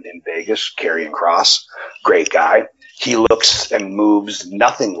here in Vegas, Karrion Kross, great guy. He looks and moves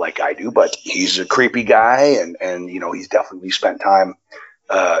nothing like I do, but he's a creepy guy, and he's definitely spent time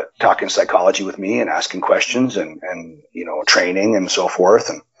talking psychology with me and asking questions and training and so forth.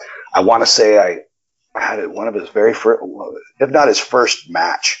 And I want to say I had one of his very first, if not his first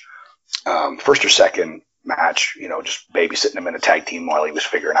match, first or second match, just babysitting him in a tag team while he was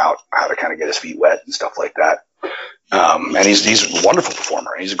figuring out how to kind of get his feet wet and stuff like that. And he's a wonderful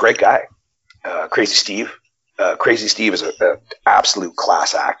performer. He's a great guy. Crazy Steve. Crazy Steve is an absolute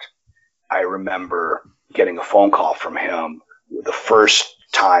class act. I remember getting a phone call from him the first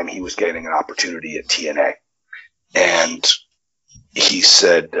time he was getting an opportunity at TNA. And he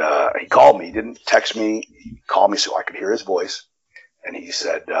said, he called me, he didn't text me, he called me so I could hear his voice. And he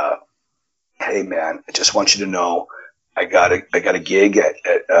said, hey man, I just want you to know I got a gig at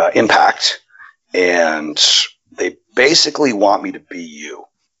Impact, and they basically want me to be you.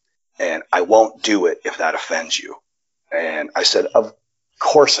 And I won't do it if that offends you. And I said, of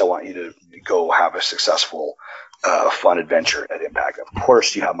course I want you to go have a successful, fun adventure at Impact. Of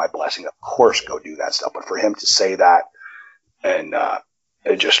course you have my blessing. Of course go do that stuff. But for him to say that, and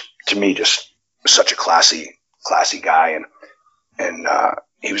it just, to me, just such a classy guy. And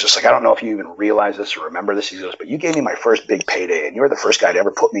he was just like, I don't know if you even realize this or remember this. He goes, but you gave me my first big payday, and you were the first guy to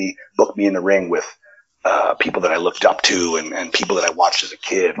ever book me in the ring with people that I looked up to and people that I watched as a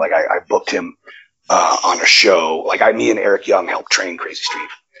kid. Like I booked him on a show. Like me and Eric Young helped train Crazy Steve.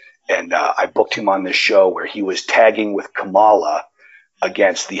 And I booked him on this show where he was tagging with Kamala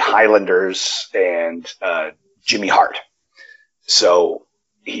against the Highlanders and Jimmy Hart. So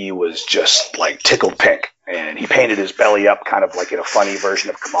he was just like tickled pink. And he painted his belly up kind of like in a funny version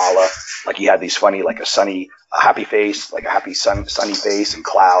of Kamala. Like he had these funny, like a happy face, like a happy sunny face and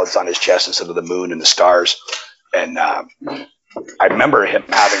clouds on his chest instead of the moon and the stars. And I remember him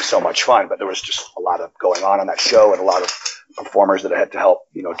having so much fun, but there was just a lot of going on that show and a lot of performers that I had to help,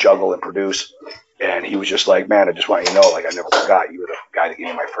 juggle and produce. And he was just like, man, I just want you to know, like, I never forgot. You were the guy that gave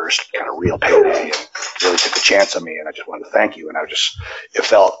me my first kind of real payday and really took a chance on me. And I just wanted to thank you. And it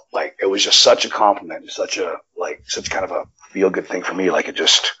felt like it was just such a compliment, such kind of a feel good thing for me. Like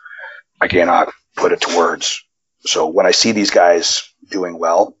I cannot put it to words. So when I see these guys doing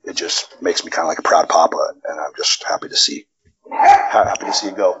well, it just makes me kind of like a proud papa. And I'm just happy to see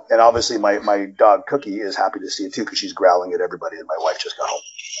it go. And obviously my dog Cookie is happy to see it too, because she's growling at everybody and my wife just got home.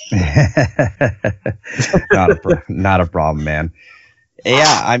 Not a problem, man.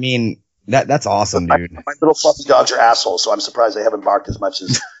 Yeah, I mean that's awesome, dude. My little fluffy dogs are assholes, so I'm surprised they haven't barked as much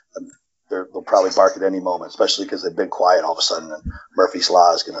as they'll probably bark at any moment, especially because they've been quiet all of a sudden. And Murphy's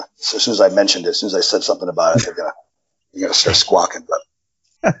Law is gonna, so as soon as I mentioned it, as soon as I said something about it, they're gonna start squawking.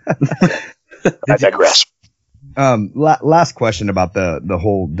 But I digress. Last question about the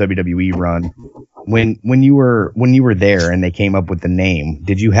whole WWE run. When you were there and they came up with the name,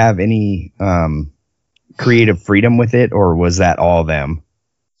 did you have any creative freedom with it, or was that all them?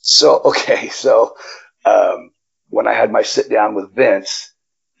 So when I had my sit down with Vince,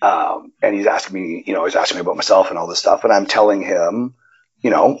 and he's asking me about myself and all this stuff, and I'm telling him,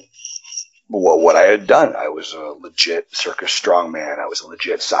 what I had done. I was a legit circus strongman. I was a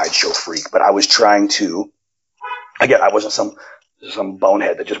legit sideshow freak, but I was trying to. Again, I wasn't some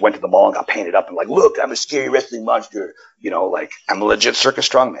bonehead that just went to the mall and got painted up and like, look, I'm a scary wrestling monster. Like I'm a legit circus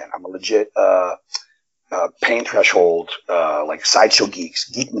strongman. I'm a legit pain threshold, like sideshow geeks.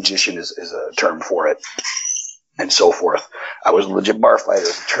 Geek magician is a term for it, and so forth. I was a legit bar fighter,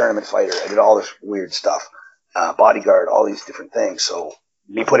 a tournament fighter. I did all this weird stuff, bodyguard, all these different things. So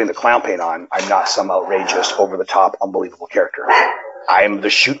me putting the clown paint on, I'm not some outrageous, over the top, unbelievable character. I am the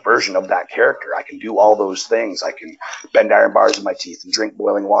shoot version of that character. I can do all those things. I can bend iron bars in my teeth and drink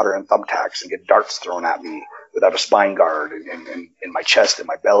boiling water and thumbtacks and get darts thrown at me without a spine guard and in my chest and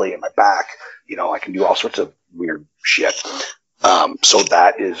my belly and my back. I can do all sorts of weird shit. So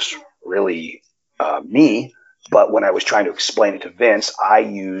that is really me. But when I was trying to explain it to Vince, I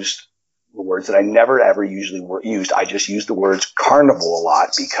used the words that I never ever usually used. I just used the words carnival a lot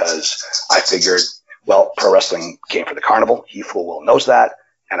because I figured, well, pro wrestling came from the carnival. He full well knows that.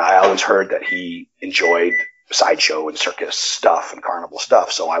 And I always heard that he enjoyed sideshow and circus stuff and carnival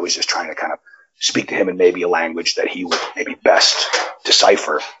stuff. So I was just trying to kind of speak to him in maybe a language that he would maybe best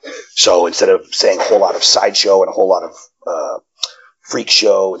decipher. So instead of saying a whole lot of sideshow and a whole lot of freak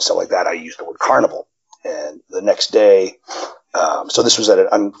show and stuff like that, I used the word carnival. And the next day, so this was at an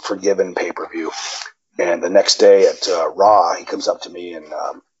Unforgiven pay-per-view, and the next day at Raw, he comes up to me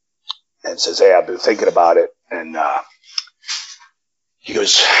and says, "Hey, I've been thinking about it," and he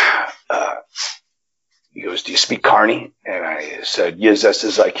goes, "Do you speak Carney?" And I said, "Yes, das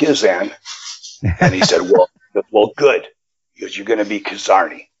is like Kizan." And he said, well, good. He goes, "You're going to be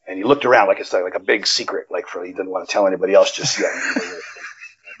Kazarni." And he looked around like it's like a big secret, like he didn't want to tell anybody else just yet.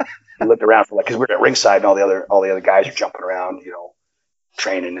 He looked around for because we were at ringside and all the other guys are jumping around,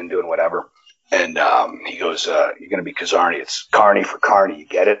 training and doing whatever. And he goes, "You're going to be Kazarni. It's Carney for Carney. You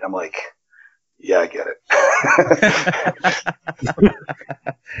get it?" I'm like, "Yeah, I get it."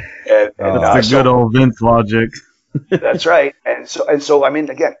 That's the good old Vince logic. That's right. And so, I mean,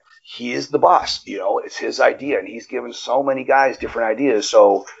 again, he is the boss. It's his idea, and he's given so many guys different ideas.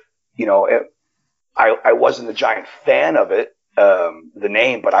 So, I wasn't a giant fan of it, the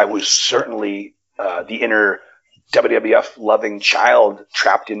name, but I was certainly the inner WWF loving child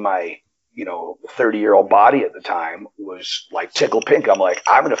trapped in my 30-year-old body at the time was like tickle pink. I'm like,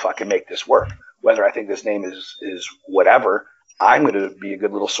 I'm going to fucking make this work. Whether I think this name is whatever, I'm going to be a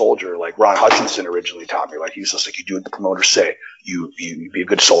good little soldier. Like Ron Hutchinson originally taught me, like, he was just like, you do what the promoters say. You be a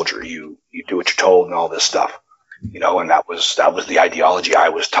good soldier. You do what you're told and all this stuff, and that was the ideology I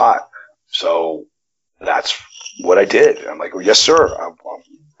was taught. So that's what I did. I'm like, well, yes, sir. I'm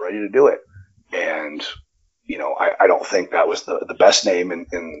ready to do it. And, I don't think that was the best name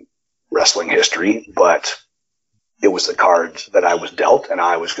in wrestling history, but it was the cards that I was dealt, and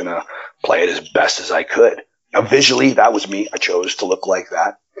I was going to play it as best as I could. Now, visually, that was me. I chose to look like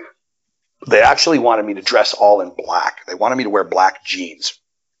that. They actually wanted me to dress all in black. They wanted me to wear black jeans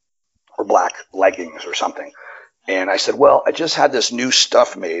or black leggings or something. And I said, well, I just had this new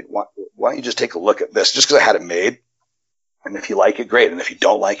stuff made. Why don't you just take a look at this? Just because I had it made. And if you like it, great. And if you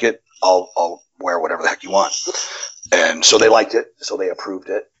don't like it, I'll wear whatever the heck you want. And so they liked it. So they approved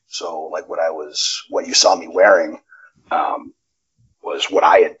it. So like what you saw me wearing, was what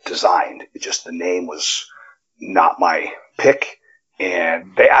I had designed. It just, the name was not my pick.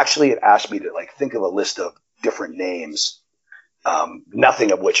 And they actually had asked me to like think of a list of different names,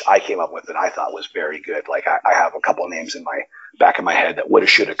 nothing of which I came up with that I thought was very good. Like I have a couple of names in my back of my head that woulda,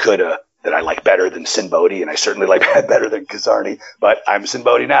 shoulda, coulda, that I like better than SINN BODHI, and I certainly like better than Kazarni. But I'm SINN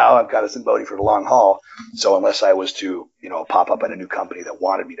BODHI now. I've got a SINN BODHI for the long haul. So unless I was to, pop up at a new company that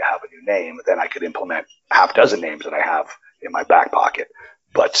wanted me to have a new name, then I could implement half dozen names that I have in my back pocket.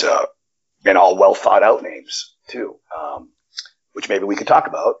 But and all well thought out names too, which maybe we could talk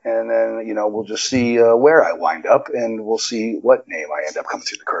about. And then we'll just see where I wind up, and we'll see what name I end up coming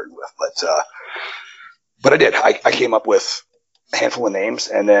through the curtain with. But I did. I came up with a handful of names,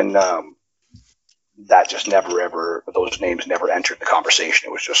 and then that just those names never entered the conversation.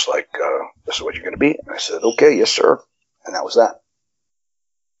 It was just like, this is what you're going to be. And I said, okay, yes, sir. And that was that.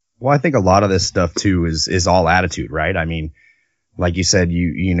 Well, I think a lot of this stuff too is all attitude, right? I mean, like you said,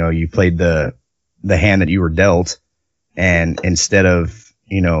 you played the hand that you were dealt, and instead of,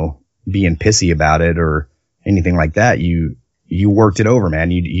 being pissy about it or anything like that, you worked it over, man.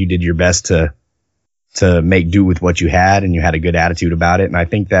 You did your best to make do with what you had, and you had a good attitude about it. And I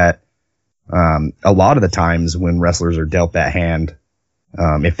think that a lot of the times when wrestlers are dealt that hand,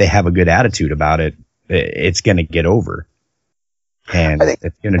 if they have a good attitude about it, it's going to get over, and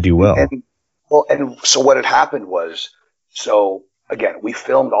it's going to do well. And so what had happened was, so again, we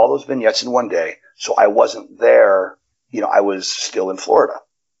filmed all those vignettes in one day. So I wasn't there. I was still in Florida.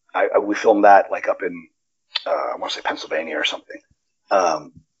 We filmed that like up in, I want to say Pennsylvania or something.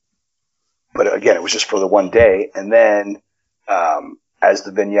 But again, it was just for the one day. And then, as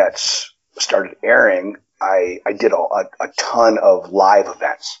the vignettes started airing, I did a ton of live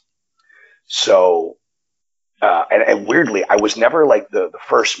events. So, and weirdly, I was never like the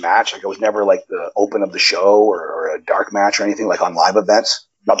first match. Like I was never like the open of the show or a dark match or anything like on live events.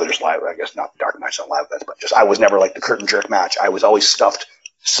 Not that there's live, I guess not dark match on live events, but just, I was never like the curtain jerk match. I was always stuffed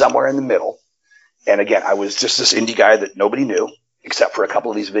somewhere in the middle. And again, I was just this indie guy that nobody knew except for a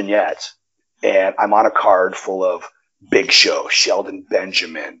couple of these vignettes. And I'm on a card full of Big Show, Sheldon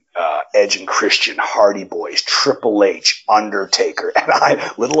Benjamin, Edge and Christian, Hardy Boys, Triple H, Undertaker. And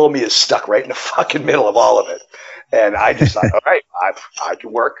little old me is stuck right in the fucking middle of all of it. And I just thought, all right, I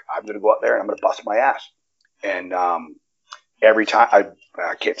can work. I'm going to go out there and I'm going to bust my ass. And every time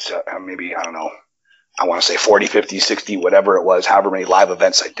I can't, maybe, I don't know, I want to say 40, 50, 60, whatever it was, however many live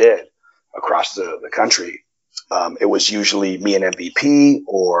events I did across the country. it was usually me and MVP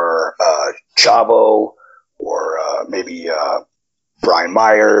or Chavo or maybe Brian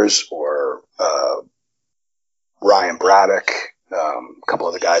Myers or Ryan Braddock, a couple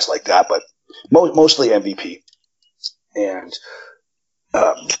other guys like that, but mostly MVP. And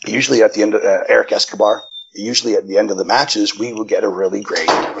usually at the end of Eric Escobar, usually at the end of the matches, we would get a really great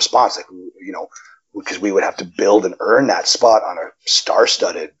response, like, you know, because we would have to build and earn that spot on a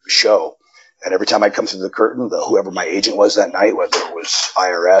star-studded show. And every time I come through the curtain, whoever my agent was that night, whether it was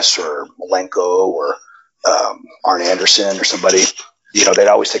IRS or Malenko or Arn Anderson or somebody, you know, they'd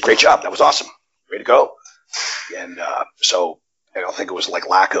always say, "Great job, that was awesome, way to go." And so I don't think it was like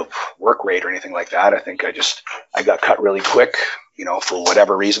lack of work rate or anything like that. I think I got cut really quick, you know, for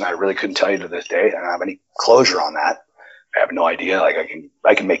whatever reason. I really couldn't tell you to this day. I don't have any closure on that. I have no idea. Like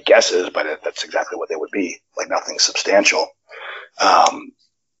I can make guesses, but that's exactly what they would be. Like nothing substantial.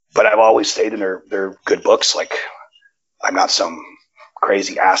 But I've always stayed in their good books. Like I'm not some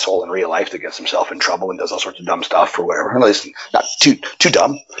crazy asshole in real life that gets himself in trouble and does all sorts of dumb stuff or whatever. At least not too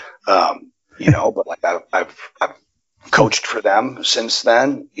dumb, you know. But like I've coached for them since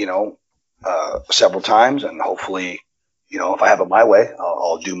then, you know, several times, and hopefully, you know, if I have it my way,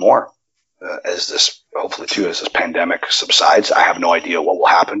 I'll do more. As this pandemic subsides, I have no idea what will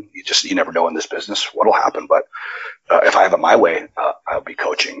happen. You never know in this business what will happen. But if I have it my way, I'll be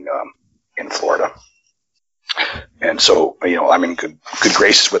coaching in Florida. And so, you know, I'm in good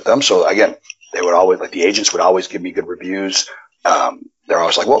graces with them. So again, they would always, like, the agents would always give me good reviews. They're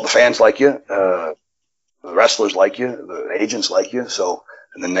always like, well, the fans like you, the wrestlers like you, the agents like you. So,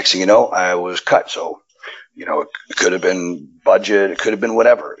 and then next thing you know, I was cut. So, you know, it could have been budget, it could have been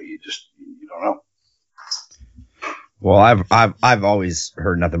whatever. You don't know. Well, I've always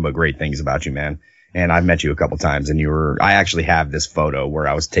heard nothing but great things about you, man. And I've met you a couple times, and I actually have this photo where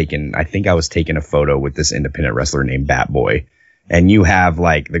I think I was taking a photo with this independent wrestler named Bat Boy. And you have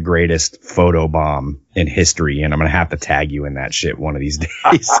like the greatest photo bomb in history, and I'm going to have to tag you in that shit one of these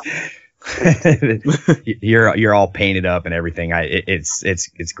days. You're all painted up and everything.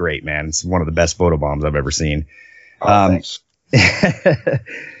 It's great, man. It's one of the best photo bombs I've ever seen. Thanks.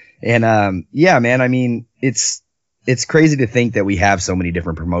 And yeah, man, I mean, it's crazy to think that we have so many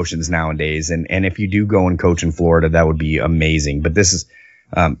different promotions nowadays. And if you do go and coach in Florida, that would be amazing. But this is,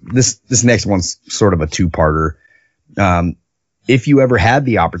 this next one's sort of a two-parter. If you ever had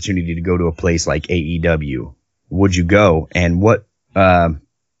the opportunity to go to a place like AEW, would you go? And what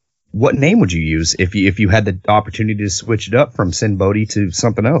name would you use if you had the opportunity to switch it up from SINN BODHI to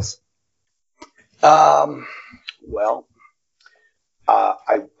something else? Well,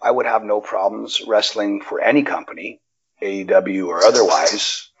 I would have no problems wrestling for any company, AEW or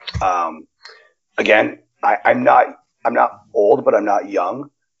otherwise. Again, I'm not old, but I'm not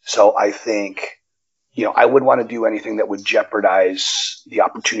young. So I think, you know, I wouldn't want to do anything that would jeopardize the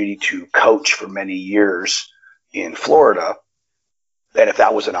opportunity to coach for many years in Florida. And if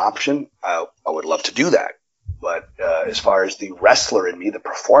that was an option, I would love to do that. But as far as the wrestler in me, the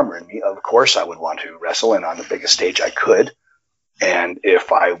performer in me, of course I would want to wrestle, and on the biggest stage I could. And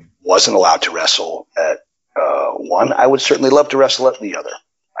if I wasn't allowed to wrestle at one, I would certainly love to wrestle at the other.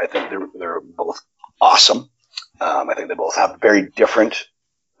 I think they're both awesome. I think they both have very different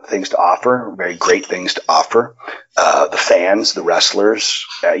things to offer, very great things to offer. The fans, the wrestlers,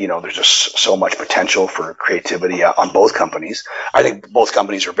 you know, there's just so much potential for creativity on both companies. I think both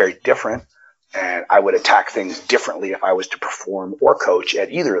companies are very different, and I would attack things differently if I was to perform or coach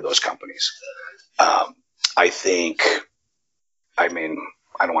at either of those companies. I mean,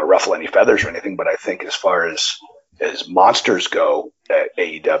 I don't want to ruffle any feathers or anything, but I think as far as monsters go at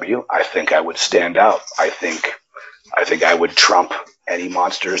AEW, I think I would stand out. I think I would trump any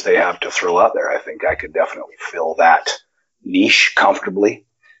monsters they have to throw out there. I think I could definitely fill that niche comfortably.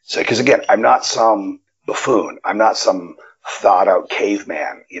 So, because again, I'm not some buffoon. I'm not some thought out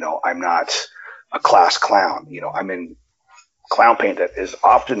caveman. You know, I'm not a class clown. You know, I'm in clown paint that is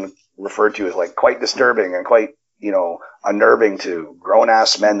often referred to as like quite disturbing and quite, you know, unnerving to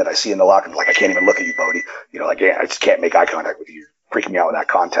grown-ass men that I see in the locker room. Like, I can't even look at you, BODHI. You know, like, I just can't make eye contact with you. You're freaking me out with that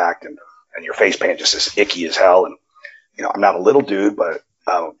contact, and your face paint just is icky as hell. And, you know, I'm not a little dude, but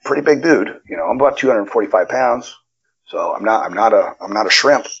I'm a pretty big dude. You know, I'm about 245 pounds, so I'm not a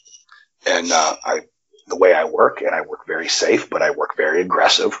shrimp. And the way I work, and I work very safe, but I work very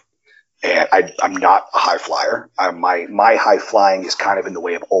aggressive. And I'm not a high flyer. My high flying is kind of in the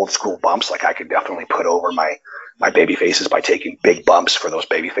way of old school bumps. Like, I could definitely put over my baby faces by taking big bumps for those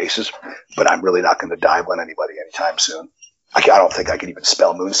baby faces, but I'm really not going to dive on anybody anytime soon. I don't think I can even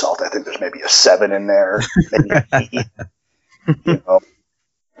spell moonsault. I think there's maybe a 7 in there, maybe an E, you know,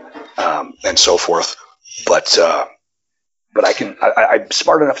 and so forth. but I'm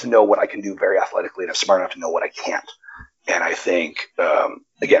smart enough to know what I can do very athletically, and I'm smart enough to know what I can't. And I think,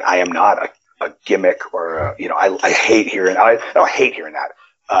 again, I am not a gimmick or, I hate hearing, I don't hate hearing that.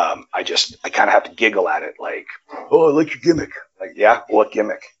 I kind of have to giggle at it like, oh, I like your gimmick. Like, yeah, what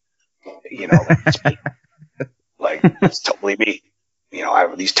gimmick? It's me. Like, it's totally me. I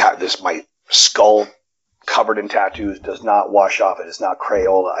have my skull covered in tattoos does not wash off. It is not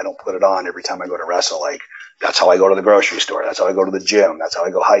Crayola. I don't put it on every time I go to wrestle. Like, that's how I go to the grocery store. That's how I go to the gym. That's how I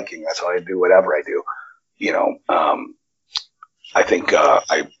go hiking. That's how I do whatever I do. I think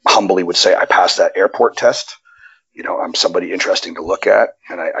I humbly would say I passed that airport test. I'm somebody interesting to look at,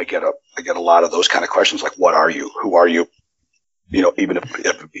 and I get a lot of those kind of questions like, what are you? Who are you? Even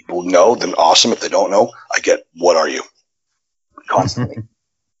if people know, then awesome. If they don't know, I get, what are you? Constantly.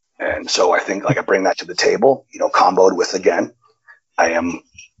 And so I think like I bring that to the table, comboed with, again, I am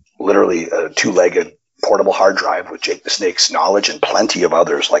literally a 2-legged portable hard drive with Jake the Snake's knowledge and plenty of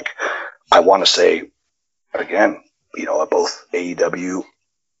others. Like, I want to say, again, both AEW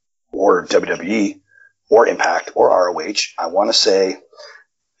or WWE or Impact or ROH, I want to say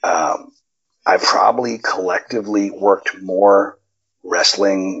I probably collectively worked more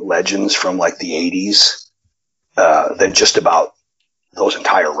wrestling legends from like the 80s than just about those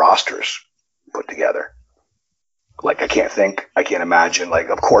entire rosters put together. Like, I can't imagine, like,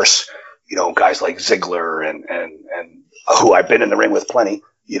 of course, guys like Ziggler and who I've been in the ring with plenty,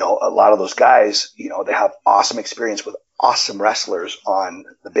 a lot of those guys, they have awesome experience with awesome wrestlers on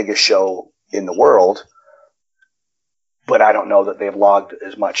the biggest show in the world. But I don't know that they've logged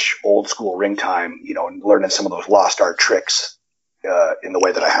as much old school ring time, learning some of those lost art tricks in the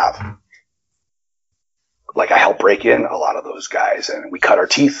way that I have. Like, I helped break in a lot of those guys, and we cut our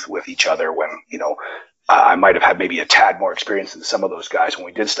teeth with each other when, I might have had maybe a tad more experience than some of those guys when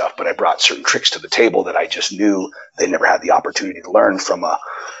we did stuff, but I brought certain tricks to the table that I just knew they never had the opportunity to learn from a,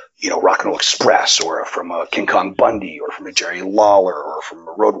 Rock and Roll Express, or from a King Kong Bundy, or from a Jerry Lawler, or from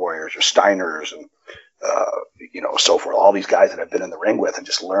a Road Warriors or Steiners, and so forth. All these guys that I've been in the ring with and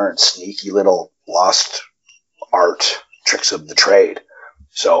just learned sneaky little lost art tricks of the trade.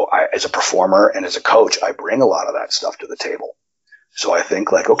 So as a performer and as a coach, I bring a lot of that stuff to the table. So I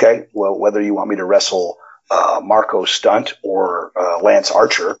think like, okay, well, whether you want me to wrestle Marco Stunt or Lance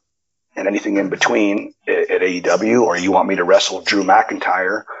Archer and anything in between at AEW, or you want me to wrestle Drew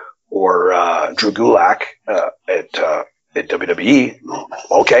McIntyre or Drew Gulak at WWE,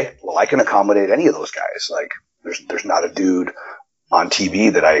 okay, well, I can accommodate any of those guys. Like, there's not a dude on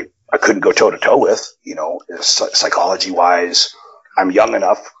TV that I couldn't go toe to toe with, psychology wise. I'm young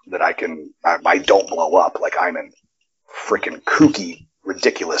enough that I don't blow up. Like, I'm in freaking kooky,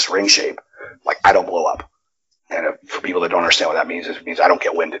 ridiculous ring shape. Like, I don't blow up. And for people that don't understand what that means, it means I don't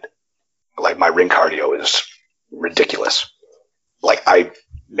get winded. Like, my ring cardio is ridiculous. Like, I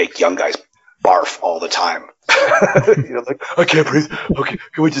make young guys barf all the time. Like, I can't breathe. Okay,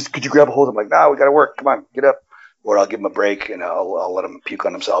 could you grab a hold? I'm like, no, we got to work. Come on, get up. Or I'll give them a break and I'll let them puke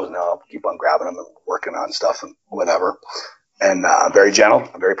on themselves, and I'll keep on grabbing them and working on stuff and whatever. And I'm very gentle,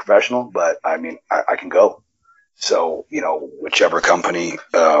 I'm very professional, but I mean, I can go. So, whichever company,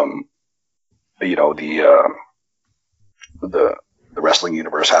 the wrestling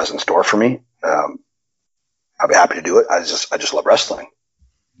universe has in store for me, I'll be happy to do it. I just love wrestling.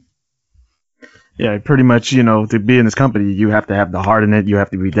 Yeah, pretty much, to be in this company, you have to have the heart in it. You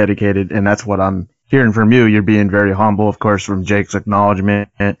have to be dedicated. And that's what I'm hearing from you. You're being very humble, of course, from Jake's acknowledgement.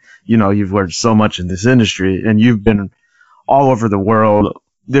 You've worked so much in this industry, and you've been all over the world,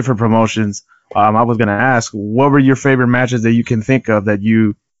 different promotions. I was going to ask, what were your favorite matches that you can think of that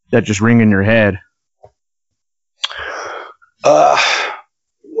just ring in your head?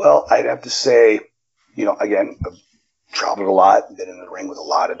 Well, I'd have to say, again, I've traveled a lot, been in the ring with a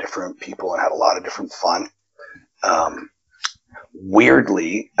lot of different people and had a lot of different fun.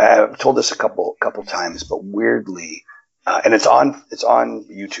 Weirdly, I've told this a couple times, but weirdly, and it's on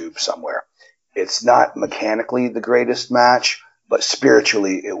YouTube somewhere. It's not mechanically the greatest match, but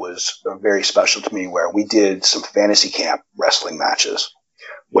spiritually it was very special to me, where we did some fantasy camp wrestling matches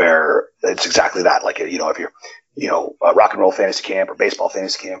where it's exactly that. Like, if you're, a rock and roll fantasy camp or baseball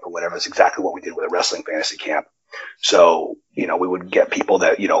fantasy camp or whatever, it's exactly what we did with a wrestling fantasy camp. So, we would get people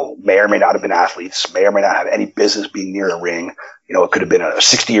that, may or may not have been athletes, may or may not have any business being near a ring. It could have been a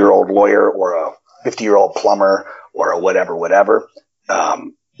 60-year-old lawyer or a 50-year-old plumber or a whatever.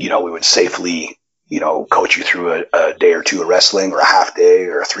 We would safely, coach you through a day or two of wrestling, or a half day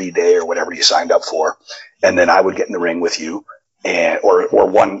or a 3-day or whatever you signed up for. And then I would get in the ring with you, or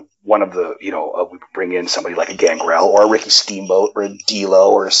one one of the, we bring in somebody like a Gangrel or a Ricky Steamboat or a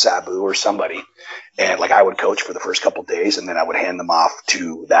D'Lo or a Sabu or somebody. And like I would coach for the first couple of days, and then I would hand them off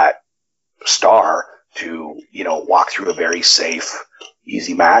to that star to, walk through a very safe,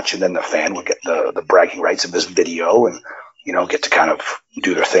 easy match. And then the fan would get the bragging rights of this video and, get to kind of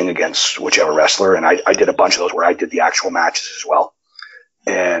do their thing against whichever wrestler. And I did a bunch of those where I did the actual matches as well.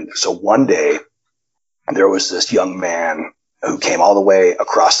 And so one day there was this young man who came all the way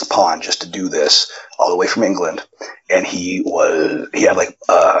across the pond just to do this, all the way from England. And he had like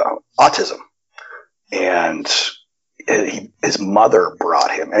autism. And his mother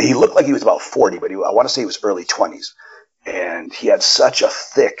brought him, and he looked like he was about 40, but I want to say he was early 20s. And he had such a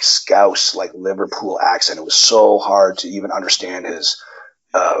thick Scouse, like Liverpool accent. It was so hard to even understand his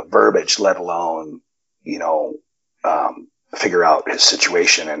verbiage, let alone, figure out his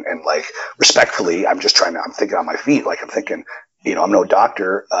situation. And like, respectfully, I'm thinking on my feet. Like, I'm thinking, I'm no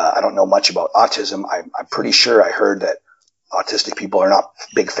doctor. I don't know much about autism. I'm pretty sure I heard that autistic people are not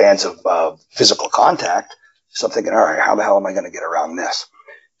big fans of physical contact. So I'm thinking, all right, how the hell am I going to get around this?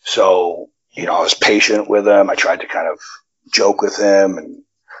 So, I was patient with him. I tried to kind of joke with him and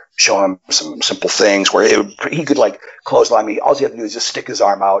show him some simple things where he could like clothesline me. All he had to do is just stick his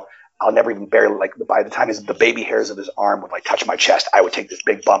arm out. I'll never even barely, like, by the time the baby hairs of his arm would like touch my chest, I would take this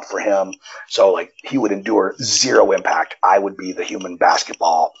big bump for him. So like he would endure zero impact. I would be the human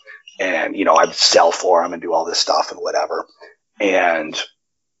basketball, and I'd sell for him and do all this stuff and whatever. And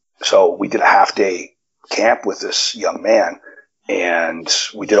so we did a half-day camp with this young man, and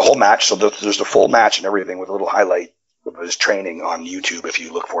we did a whole match. So there's the full match and everything with a little highlight of his training on YouTube. If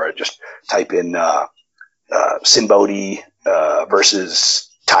you look for it, just type in SINN BODHI versus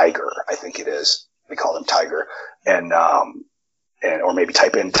Tiger, I think it is. They call him Tiger, and or maybe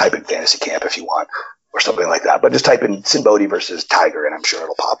type in Fantasy Camp if you want, or something like that. But just type in SINN BODHI versus Tiger, and I'm sure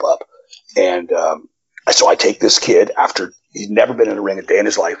it'll pop up. And so I take this kid after he's never been in a ring a day in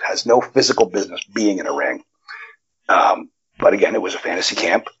his life, has no physical business being in a ring. But again, it was a fantasy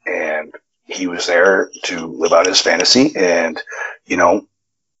camp, and he was there to live out his fantasy and,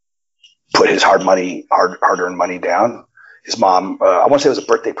 put his hard-earned money down. His mom, I want to say it was a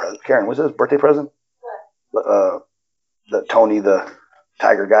birthday present. Karen, was it his birthday present? The Tony, the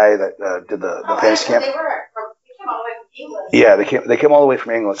Tiger guy that did the fantasy camp. They came all the way from England. Yeah, they came all the way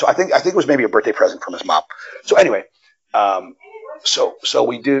from England. So I think it was maybe a birthday present from his mom. So anyway, so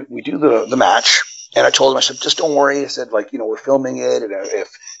we do the match, and I told him, I said, just don't worry. I said, like, we're filming it, and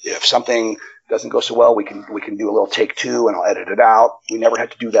if something doesn't go so well, we can do a little take two, and I'll edit it out. We never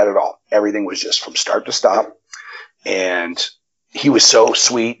had to do that at all. Everything was just from start to stop. And he was so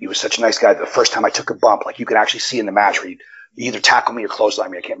sweet. He was such a nice guy. The first time I took a bump, like you could actually see in the match where he'd either tackle me or clothesline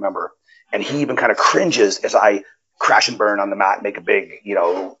me. I can't remember. And he even kind of cringes as I crash and burn on the mat, make a big,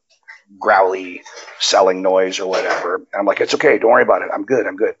 growly selling noise or whatever. And I'm like, it's okay. Don't worry about it. I'm good.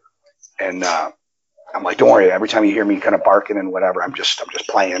 And I'm like, don't worry. Every time you hear me kind of barking and whatever, I'm just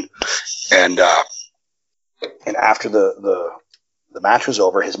playing. And after the match was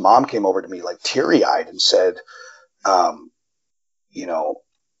over, his mom came over to me like teary-eyed and said,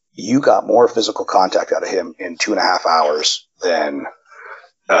 you got more physical contact out of him in 2.5 hours than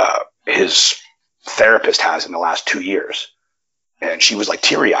his therapist has in the last 2 years. And she was like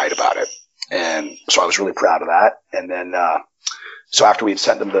teary-eyed about it. And so I was really proud of that. And then, so after we had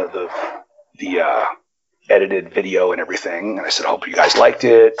sent them the edited video and everything, and I said, I hope you guys liked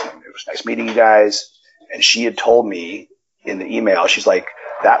it. And it was nice meeting you guys. And she had told me in the email, she's like,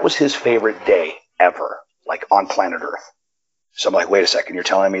 that was his favorite day ever, like on planet Earth. So I'm like, wait a second, you're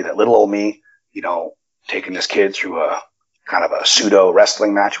telling me that little old me, taking this kid through a kind of a pseudo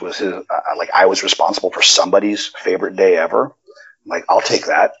wrestling match was his, like I was responsible for somebody's favorite day ever. I'm like, I'll take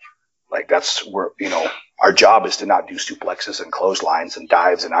that. Like that's where, our job is to not do suplexes and clotheslines and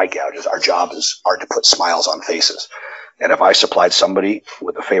dives and eye gouges. Our job are to put smiles on faces. And if I supplied somebody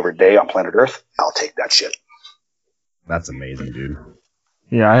with a favorite day on planet Earth, I'll take that shit. That's amazing, dude.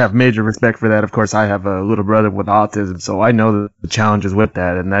 Yeah, I have major respect for that. Of course, I have a little brother with autism, so I know the challenges with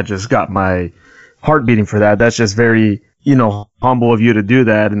that, and that just got my heart beating for that. That's just very, humble of you to do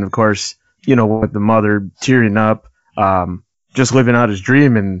that. And of course, with the mother tearing up, just living out his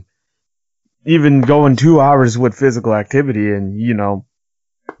dream and even going 2 hours with physical activity and,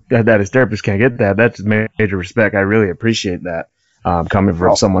 that his therapist can't get that. That's major respect. I really appreciate that, coming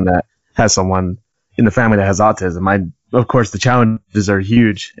from someone that has someone in the family that has autism. Of course, the challenges are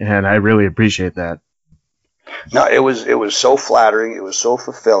huge, and I really appreciate that. No, it was so flattering. It was so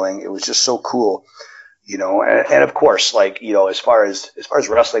fulfilling. It was just so cool, and of course, like, as far as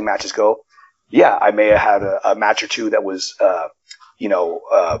wrestling matches go, yeah, I may have had a match or two that was,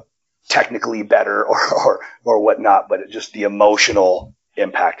 technically better or whatnot, but just the emotional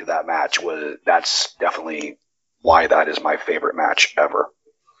impact of that match that's definitely why that is my favorite match ever.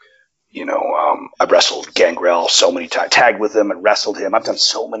 I've wrestled Gangrel so many times, tagged with him and wrestled him. I've done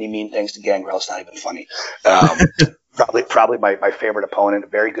so many mean things to Gangrel. It's not even funny. Probably my favorite opponent, a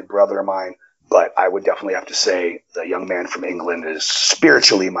very good brother of mine, but I would definitely have to say the young man from England is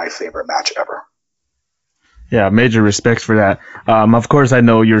spiritually my favorite match ever. Yeah, major respects for that. Of course, I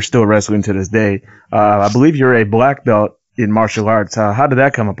know you're still wrestling to this day. I believe you're a black belt in martial arts. How did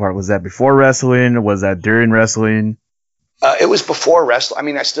that come apart? Was that before wrestling, or was that during wrestling? It was before wrestling. I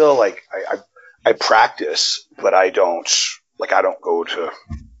mean, I still I practice, but I don't go to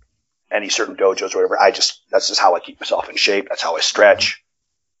any certain dojos or whatever. That's just how I keep myself in shape. That's how I stretch.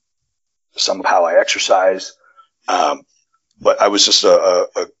 Some of how I exercise. But I was just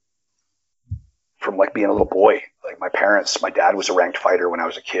from being a little boy. Like my dad was a ranked fighter when I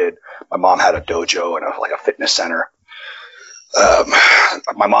was a kid. My mom had a dojo and a fitness center.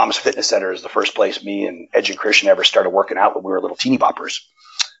 My mom's fitness center is the first place me and Edge and Christian ever started working out when we were little teeny boppers.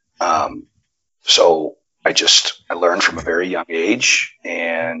 So I learned from a very young age,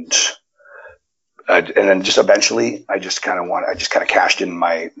 and then just eventually I just kind of cashed in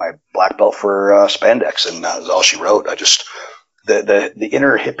my black belt for spandex, and that was all she wrote. The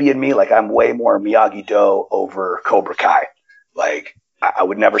inner hippie in me, I'm way more Miyagi-Do over Cobra Kai. I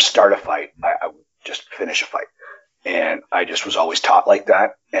would never start a fight. I would just finish a fight. And I just was always taught like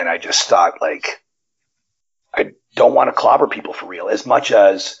that. And I just thought I don't want to clobber people for real as much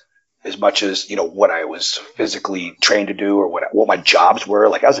as, what I was physically trained to do or what my jobs were.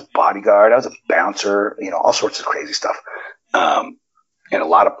 I was a bodyguard, I was a bouncer, all sorts of crazy stuff. In a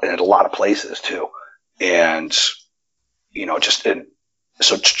lot of places too. And,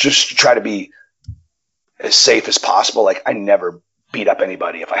 so just to try to be as safe as possible. I never beat up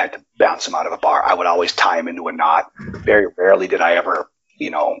anybody. If I had to bounce them out of a bar, I would always tie them into a knot. Very rarely did I ever,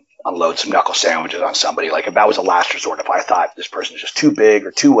 unload some knuckle sandwiches on somebody. If that was a last resort, if I thought this person is just too big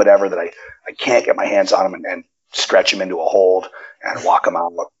or too whatever that I can't get my hands on them and stretch them into a hold and walk them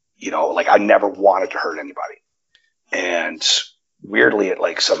out, I never wanted to hurt anybody. And weirdly at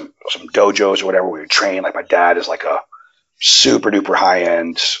some dojos or whatever we would train, my dad is a super duper high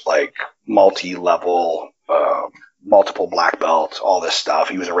end, multi-level, multiple black belts, all this stuff.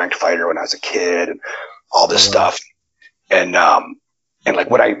 He was a ranked fighter when I was a kid and all this stuff. And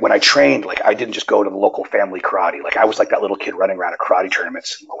when I trained, I didn't just go to the local family karate. I was that little kid running around at karate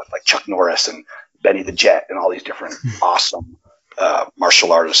tournaments with Chuck Norris and Benny the Jet and all these different awesome,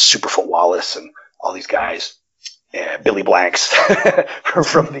 martial artists, Superfoot Wallace and all these guys. And Billy Blanks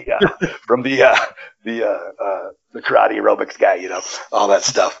from the karate aerobics guy, all that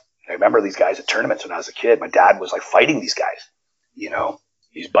stuff. I remember these guys at tournaments when I was a kid. My dad was fighting these guys,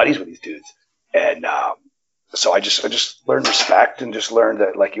 he's buddies with these dudes. And, so I just learned respect and just learned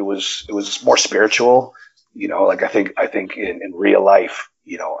that it was more spiritual, I think in real life,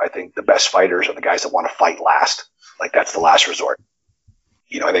 I think the best fighters are the guys that want to fight last. That's the last resort.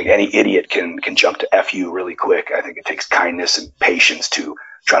 I think any idiot can jump to F you really quick. I think it takes kindness and patience to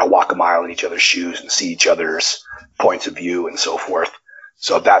try to walk a mile in each other's shoes and see each other's points of view and so forth.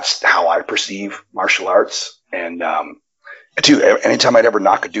 So that's how I perceive martial arts. And, too, anytime I'd ever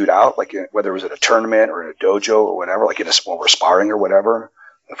knock a dude out, whether it was at a tournament or in a dojo or whatever, when we're sparring or whatever,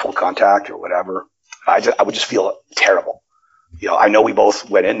 a full contact or whatever, I would just feel terrible. I know we both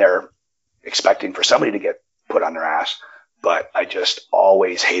went in there expecting for somebody to get put on their ass, but I just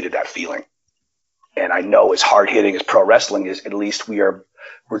always hated that feeling. And I know as hard hitting as pro wrestling is, at least we're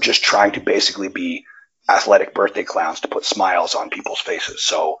just trying to basically be athletic birthday clowns to put smiles on people's faces.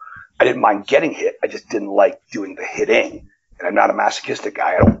 So I didn't mind getting hit. I just didn't like doing the hitting. And I'm not a masochistic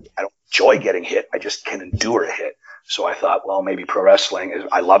guy. I don't enjoy getting hit. I just can endure a hit. So I thought, well, maybe pro wrestling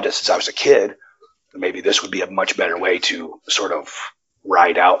I loved it since I was a kid. Maybe this would be a much better way to sort of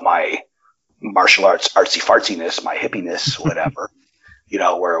ride out my martial arts artsy fartsiness, my hippiness, whatever,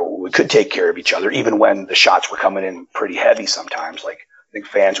 where we could take care of each other, even when the shots were coming in pretty heavy sometimes. I think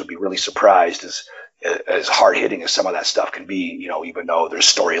fans would be really surprised as hard hitting as some of that stuff can be, even though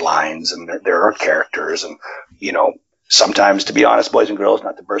there's storylines and there are characters and, sometimes, to be honest, boys and girls,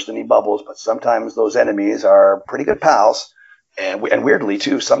 not to burst any bubbles, but sometimes those enemies are pretty good pals. And weirdly,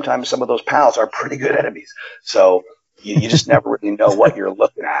 too, sometimes some of those pals are pretty good enemies. So you just never really know what you're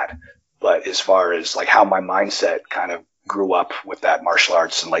looking at. But as far as how my mindset kind of grew up with that martial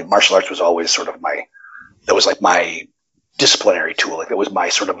arts, and martial arts was always sort of my disciplinary tool. It was my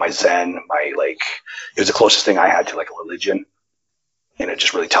sort of my zen, it was the closest thing I had to a religion. And it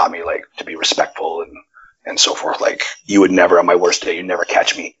just really taught me to be respectful and so forth. Like, you would never, on my worst day, you'd never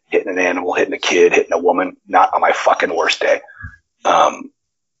catch me hitting an animal, hitting a kid, hitting a woman, not on my fucking worst day.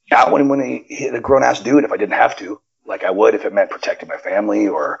 Not when he hit a grown ass dude if I didn't have to, like I would if it meant protecting my family,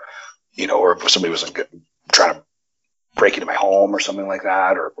 or, you know, or if somebody was trying to break into my home or something like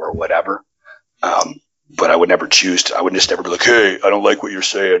that, or whatever. But I would never I would just never be like, hey, I don't like what you're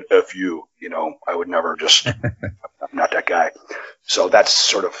saying, F you. You know, I would never just, I'm not that guy. So that's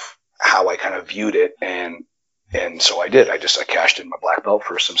sort of how I kind of viewed it. And so I did. I cashed in my black belt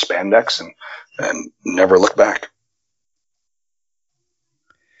for some spandex and never looked back.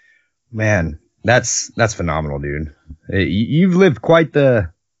 Man, that's phenomenal, dude. You've lived quite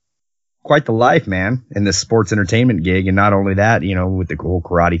the life, man, in this sports entertainment gig. And not only that, you know, with the whole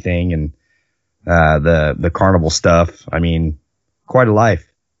karate thing and the carnival stuff. I mean, quite a life.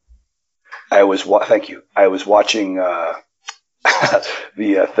 Thank you. I was watching the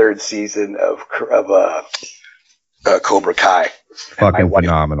third season of Cobra Kai. Fucking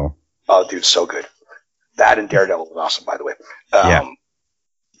phenomenal. Oh, dude, so good. That and Daredevil was awesome, by the way. Yeah.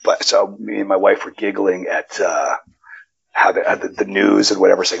 But so me and my wife were giggling at how the news and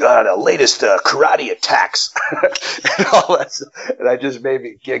whatever saying, the latest karate attacks and all that stuff. And I just made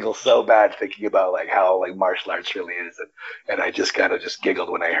me giggle so bad thinking about like how like martial arts really is, and I just kind of just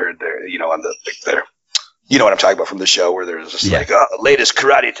giggled when I heard there, you know, on the there, you know what I'm talking about from the show where there's just like, the latest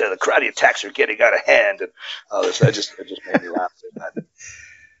the karate attacks are getting out of hand, and all this. It just made me laugh so bad.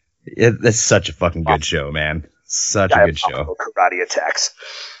 It's such a fucking good show, man. Such a good show. Karate attacks,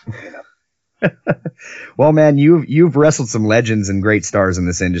 you know. Well, man, you've wrestled some legends and great stars in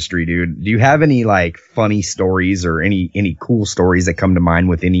this industry, dude. Do you have any like funny stories or any cool stories that come to mind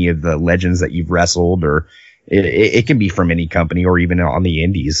with any of the legends that you've wrestled? Or it can be from any company or even on the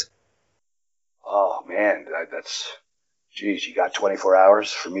indies. Oh man, geez, you got 24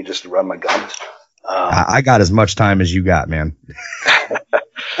 hours for me just to run my guns. I got as much time as you got, man.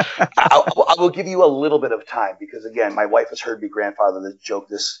 I will give you a little bit of time because, again, my wife has heard me grandfather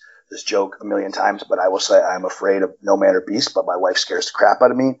this joke a million times, but I will say I'm afraid of no man or beast, but my wife scares the crap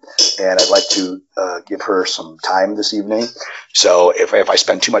out of me, and I'd like to give her some time this evening. So if I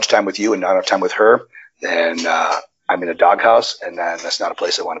spend too much time with you and not enough time with her, then I'm in a doghouse, and then that's not a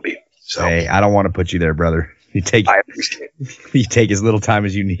place I want to be. So hey, I don't want to put you there, brother. I appreciate it. You take as little time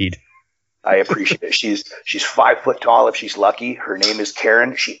as you need. I appreciate it. She's 5 foot tall if she's lucky. Her name is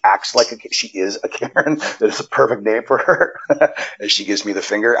Karen. She acts like she is a Karen. That is a perfect name for her. And she gives me the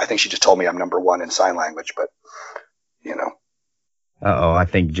finger. I think she just told me I'm number one in sign language, but you know. I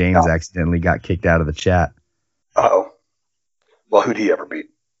think James accidentally got kicked out of the chat. Well, who'd he ever beat?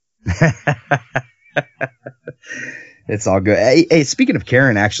 It's all good. Hey, speaking of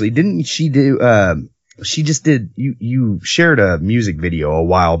Karen, actually, didn't she do? She just did. You shared a music video a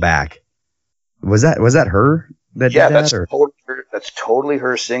while back. Was that her that did that? That's totally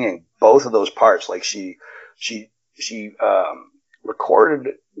her singing both of those parts. Like she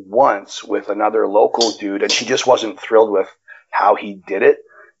recorded once with another local dude, and she just wasn't thrilled with how he did it.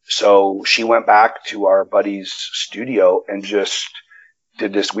 So she went back to our buddy's studio and just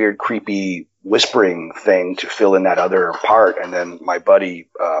did this weird, creepy whispering thing to fill in that other part. And then my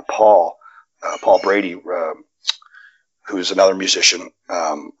buddy Paul Brady, who's another musician,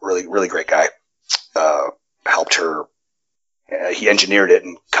 really, really great guy. Helped her. He engineered it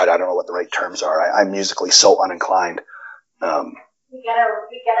and cut. I don't know what the right terms are. I'm musically so uninclined. We gotta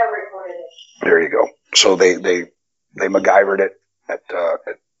record it. There you go. So they MacGyvered it at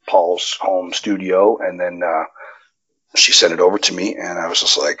Paul's home studio, and then she sent it over to me, and I was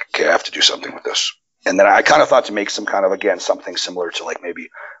just like, okay, I have to do something with this. And then I kind of thought to make some kind of, again, something similar to like maybe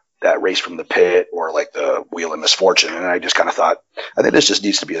that Race from the Pit or like the Wheel of Misfortune. And I just kind of thought, I think this just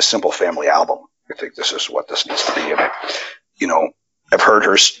needs to be a simple family album. I think this is what this needs to be. And you know, I've heard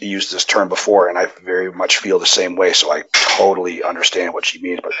her use this term before, and I very much feel the same way. So I totally understand what she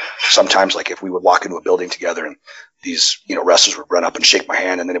means. But sometimes, like if we would walk into a building together and these, you know, wrestlers would run up and shake my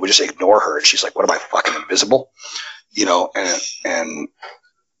hand, and then it would just ignore her. And she's like, what am I, fucking invisible? You know, and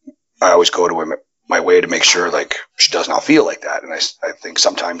I always go to my way to make sure like she does not feel like that. And I think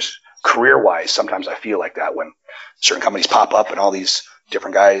sometimes career-wise, sometimes I feel like that when certain companies pop up and all these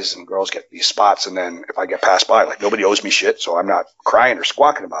different guys and girls get these spots, and then if I get passed by, like nobody owes me shit, so I'm not crying or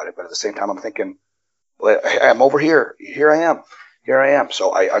squawking about it. But at the same time, I'm thinking, well, hey, I'm over here. Here I am.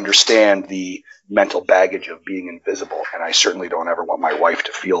 So I understand the mental baggage of being invisible, and I certainly don't ever want my wife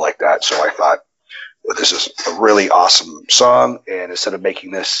to feel like that. So I thought, well, this is a really awesome song, and instead of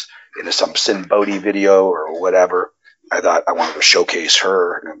making this into some SINN BODHI video or whatever, I thought I wanted to showcase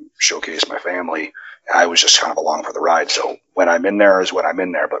her and showcase my family. I was just kind of along for the ride. So when I'm in there is when I'm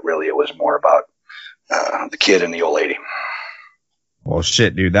in there, but really it was more about the kid and the old lady. Well,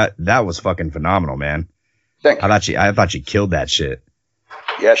 shit, dude, that was fucking phenomenal, man. Thank you. I thought she killed that shit.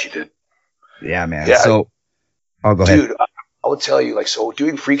 Yeah, she did. Yeah, man. Yeah, so, go ahead. Dude, I would tell you, like, so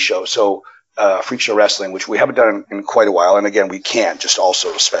doing freak show wrestling, which we haven't done in quite a while, and again, we can't, just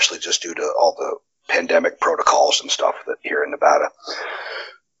also, especially just due to all the pandemic protocols and stuff that here in Nevada.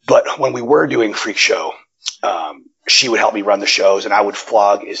 But when we were doing freak show, she would help me run the shows, and I would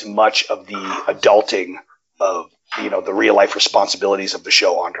flog as much of the adulting of, the real life responsibilities of the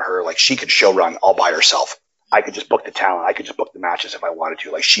show onto her. Like, she could show run all by herself. I could just book the talent. I could just book the matches if I wanted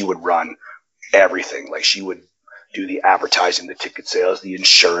to. Like, she would run everything. Like, she would do the advertising, the ticket sales, the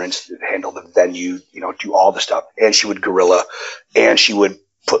insurance, handle the venue, do all the stuff. And she would guerrilla, and she would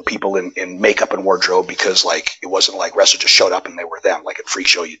put people in makeup and wardrobe, because, like, it wasn't like wrestlers just showed up and they were them. Like at freak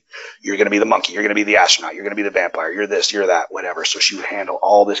show, you're going to be the monkey, you're going to be the astronaut, you're going to be the vampire, you're this, you're that, whatever. So she would handle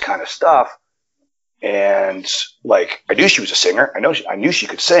all this kind of stuff. And, like, I knew she was a singer. I knew she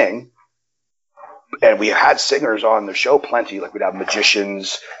could sing. And we had singers on the show plenty. Like, we'd have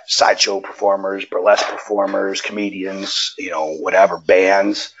magicians, sideshow performers, burlesque performers, comedians, whatever,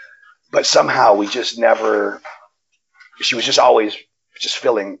 bands. But somehow we just never – she was just always just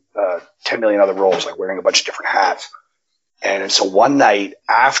filling 10 million other roles, like wearing a bunch of different hats. And so one night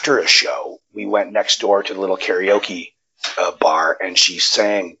after a show, we went next door to the little karaoke bar, and she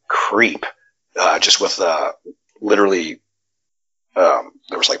sang Creep just with literally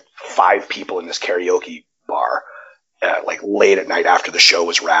there was like 5 people in this karaoke bar, like late at night after the show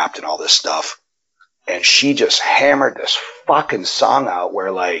was wrapped and all this stuff. And she just hammered this fucking song out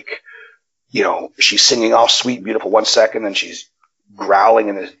where, like, she's singing all sweet, beautiful 1 second, and she's growling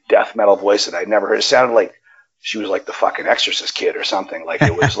in this death metal voice that I'd never heard. It sounded like she was like the fucking Exorcist kid or something. Like,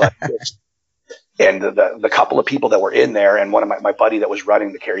 it was like this. And the couple of people that were in there, and one of my buddy that was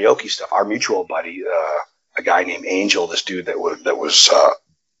running the karaoke stuff, our mutual buddy, a guy named Angel, this dude that was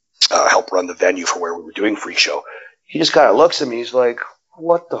helped run the venue for where we were doing freak show. He just kind of looks at me. He's like,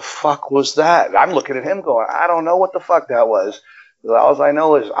 "What the fuck was that?" And I'm looking at him going, "I don't know what the fuck that was. All I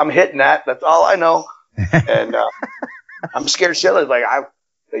know is I'm hitting that. That's all I know." And I'm scared shitless. Like,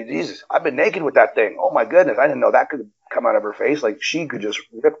 Jesus, I've been naked with that thing. Oh my goodness, I didn't know that could come out of her face. Like, she could just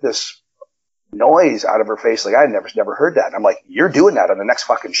rip this noise out of her face. Like, I never heard that. And I'm like, "You're doing that on the next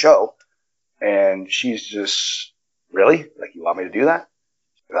fucking show." And she's just, "Really? Like, you want me to do that?"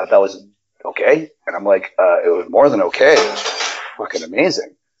 I thought that was okay. And I'm like, it was more than okay. It was fucking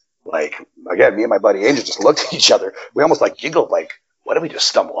amazing. Like, again, me and my buddy Angel just looked at each other. We almost like giggled, like, what did we just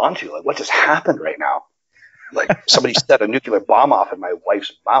stumble onto? Like, what just happened right now? Like, somebody set a nuclear bomb off in my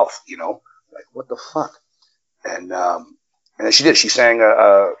wife's mouth, like, what the fuck? And then she did. She sang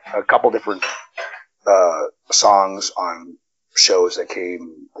a couple different songs on shows that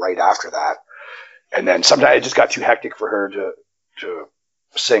came right after that. And then sometimes it just got too hectic for her to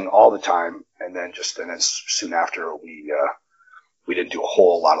sing all the time. And then soon after we didn't do a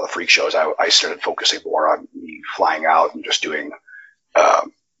whole lot of the freak shows. I started focusing more on me flying out and just doing,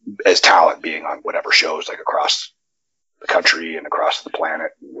 as talent, being on whatever shows, like across the country and across the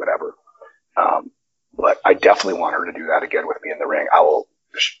planet, whatever. But I definitely want her to do that again with me in the ring.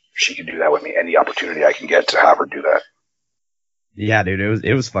 She can do that with me any opportunity I can get to have her do that. Yeah, dude,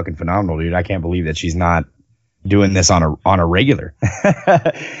 it was fucking phenomenal, dude. I can't believe that she's not doing this on a regular.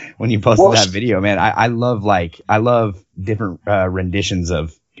 When you posted that video, man, I love different renditions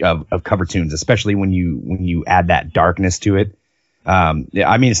of cover tunes, especially when you add that darkness to it. I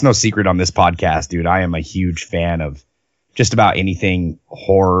mean, it's no secret on this podcast, dude. I am a huge fan of just about anything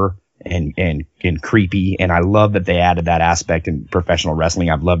horror and creepy, and I love that they added that aspect in professional wrestling.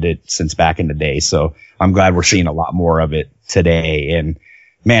 I've loved it since back in the day, so I'm glad we're seeing a lot more of it today. And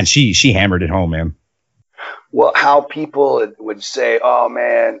man, she hammered it home, man. Well, how people would say, "Oh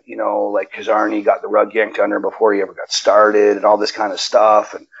man, like Kazarni got the rug yanked under him before he ever got started," and all this kind of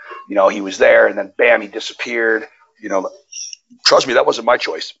stuff, and he was there, and then bam, he disappeared. Trust me, that wasn't my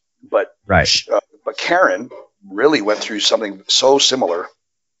choice, but right. But Karen really went through something so similar.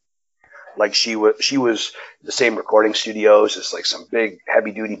 Like, she was the same recording studios as like some big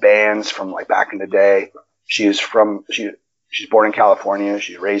heavy duty bands from like back in the day. She's born in California.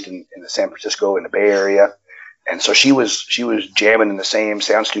 She's raised in the San Francisco in the Bay Area. And so she was jamming in the same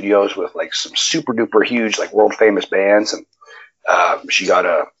sound studios with like some super duper huge, like world famous bands. And she got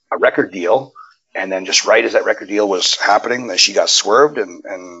a record deal. And then just right as that record deal was happening, then she got swerved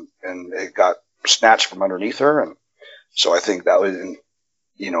and it got snatched from underneath her. And so I think that was,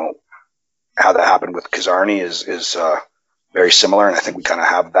 how that happened with Kazarni is very similar. And I think we kind of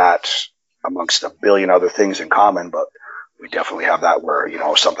have that amongst a billion other things in common, but we definitely have that where,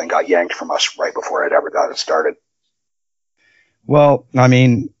 something got yanked from us right before it ever got it started. Well, I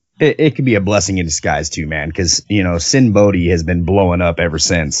mean, it could be a blessing in disguise too, man, because, SINN BODHI has been blowing up ever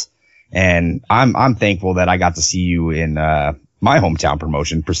since. And I'm thankful that I got to see you in my hometown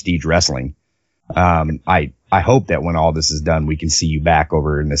promotion, Prestige Wrestling. I hope that when all this is done, we can see you back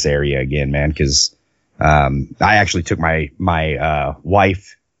over in this area again, man, because I actually took my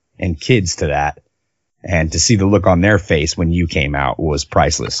wife and kids to that. And to see the look on their face when you came out was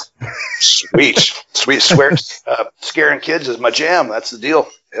priceless. Sweet. Swear, scaring kids is my jam. That's the deal.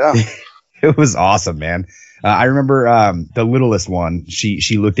 Yeah. It was awesome, man. I remember the littlest one.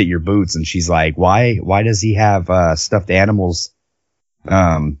 She looked at your boots and she's like, "Why does he have stuffed animals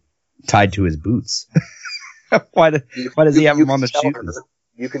tied to his boots? why does he have them on the shoes?"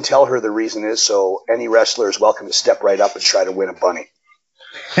 You can tell her the reason is so any wrestler is welcome to step right up and try to win a bunny.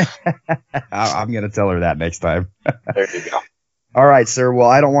 I'm going to tell her that next time. There you go. All right, sir. Well,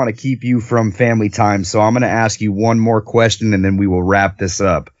 I don't want to keep you from family time, so I'm going to ask you one more question, and then we will wrap this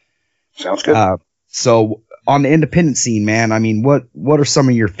up. Sounds good. So on the independent scene, man, I mean, what are some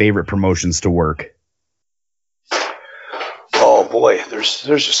of your favorite promotions to work? Oh, boy, there's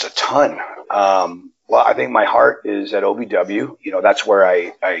just a ton. Well, I think my heart is at OVW. That's where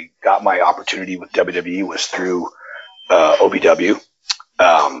I got my opportunity with WWE was through OVW.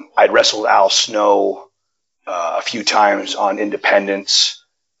 I'd wrestled Al Snow a few times on independents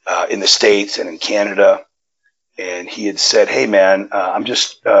in the States and in Canada, and he had said, "Hey, man, I'm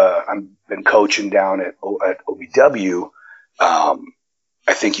been coaching down at OVW.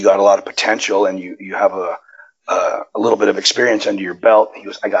 I think you got a lot of potential, and you have a little bit of experience under your belt." He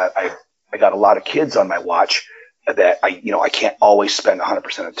goes, "I got a lot of kids on my watch that I can't always spend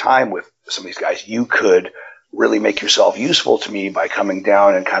 100% of time with some of these guys. You could really make yourself useful to me by coming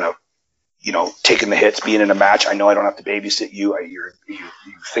down and kind of, taking the hits, being in a match. I know I don't have to babysit you. You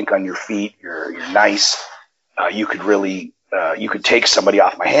think on your feet. You're nice. You could really, you could take somebody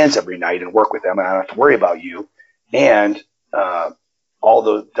off my hands every night and work with them, and I don't have to worry about you. And all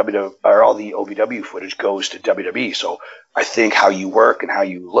the OVW footage goes to WWE. So I think how you work and how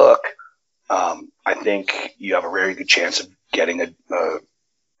you look, I think you have a very good chance of getting an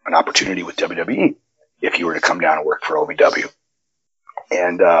opportunity with WWE if you were to come down and work for OVW."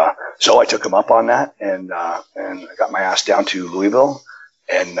 And so I took him up on that, and I got my ass down to Louisville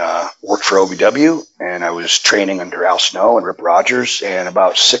and worked for OVW. And I was training under Al Snow and Rip Rogers. And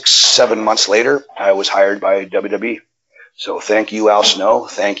about 6-7 months later, I was hired by WWE. So thank you, Al Snow.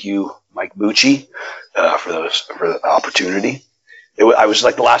 Thank you, Mike BODHI, for the opportunity. I was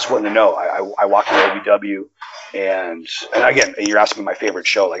like the last one to know. I walked into OVW. And again, you're asking me my favorite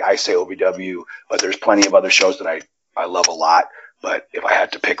show. Like I say OVW, but there's plenty of other shows that I love a lot. But if I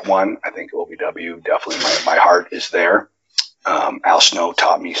had to pick one, I think OVW, definitely my heart is there. Al Snow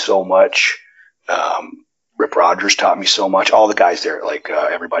taught me so much. Rip Rogers taught me so much. All the guys there, like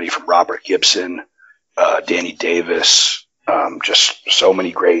everybody from Robert Gibson, Danny Davis, just so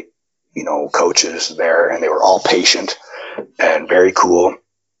many great, coaches there. And they were all patient and very cool.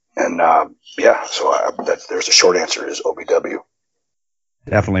 And so there's a short answer is OVW.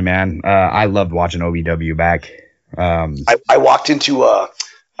 Definitely, man. I loved watching OVW back. I walked into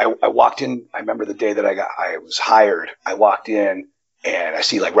I walked in. I remember the day that I was hired. I walked in and I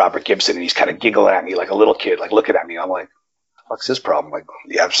see like Robert Gibson, and he's kind of giggling at me like a little kid, like looking at me. I'm like, "What's his problem? Like,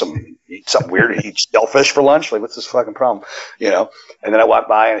 you have eat something weird? Eat shellfish for lunch? Like, what's this fucking problem?" And then I walk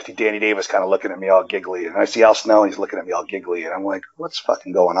by and I see Danny Davis kind of looking at me all giggly, and I see Al Snow and he's looking at me all giggly, and I'm like, "What's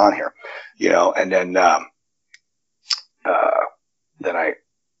fucking going on here?" And then I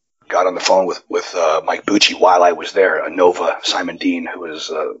got on the phone with Mike BODHI while I was there, Nova Simon Dean, who was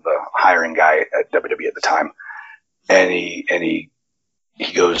the hiring guy at WWE at the time, and he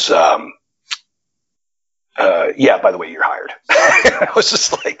goes, "Yeah, by the way, you're hired." I was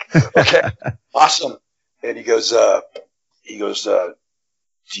just like, "Okay, awesome." And he goes, "Do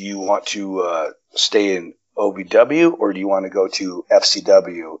you want to stay in OVW or do you want to go to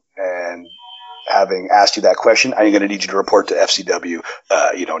FCW?" And having asked you that question, I'm going to need you to report to FCW,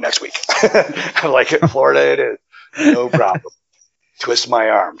 next week. I'm like, "Florida, it is. No problem." Twist my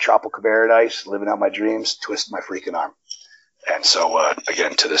arm. Tropical Paradise, living out my dreams, twist my freaking arm. And so,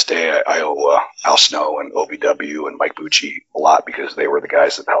 again, to this day, I owe Al Snow and OVW and Mike BODHI a lot because they were the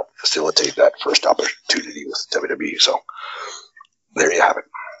guys that helped facilitate that first opportunity with WWE. So there you have it.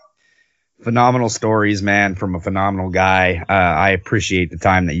 Phenomenal stories, man, from a phenomenal guy. I appreciate the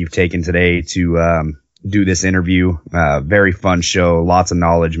time that you've taken today to do this interview. Very fun show. Lots of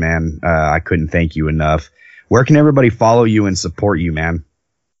knowledge, man. I couldn't thank you enough. Where can everybody follow you and support you, man?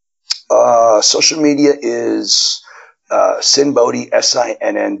 Social media is SINN BODHI,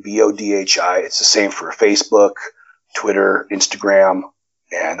 SINNBODHI. It's the same for Facebook, Twitter, Instagram,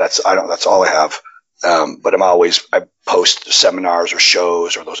 and that's all I have. But I post seminars or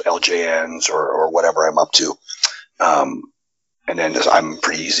shows or those LJNs or whatever I'm up to. And then I'm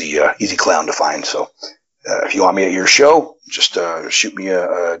pretty easy clown to find. So if you want me at your show, just shoot me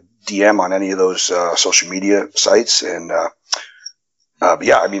a DM on any of those social media sites. And but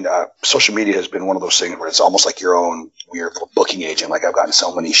yeah, I mean, social media has been one of those things where it's almost like your own weird little booking agent. Like I've gotten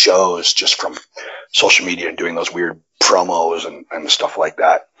so many shows just from social media and doing those weird promos and stuff like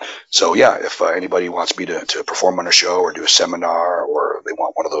that. So yeah, if anybody wants me to perform on a show or do a seminar or they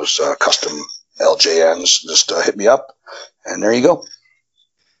want one of those custom LJNs, just hit me up. And there you go.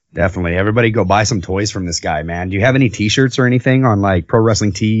 Definitely. Everybody go buy some toys from this guy, man. Do you have any t-shirts or anything on like Pro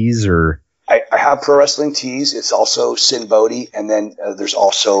Wrestling Tees or? I have Pro Wrestling Tees. It's also SINN BODHI. And then there's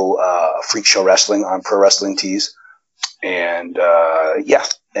also Freak Show Wrestling on Pro Wrestling Tees. And yeah.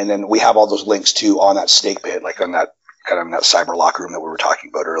 And then we have all those links too on that snake pit, like on that kind of in that cyber locker room that we were talking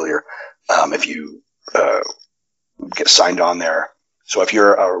about earlier. If you get signed on there. So if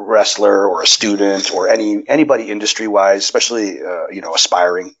you're a wrestler or a student or anybody industry wise, especially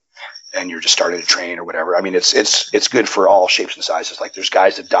aspiring, and you're just starting to train or whatever, I mean, it's good for all shapes and sizes. Like there's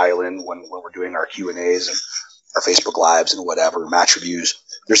guys that dial in when we're doing our Q&As and our Facebook Lives and whatever, match reviews.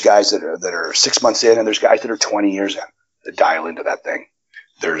 There's guys that are 6 months in, and there's guys that are 20 years in that dial into that thing.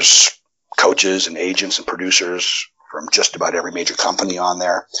 There's coaches and agents and producers from just about every major company on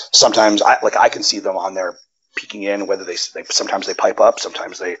there. Sometimes I can see them on there peeking in, whether they sometimes they pipe up,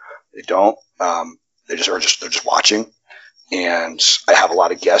 sometimes they don't. They're just watching. And I have a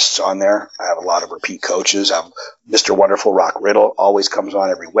lot of guests on there. I have a lot of repeat coaches. I have Mr. Wonderful Rock Riddle always comes on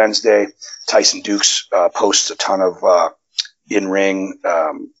every Wednesday. Tyson Dukes posts a ton of in-ring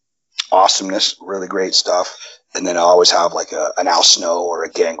awesomeness, really great stuff. And then I always have like an Al Snow or a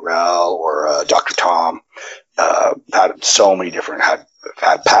Gangrel or a Dr. Tom. Had so many different, had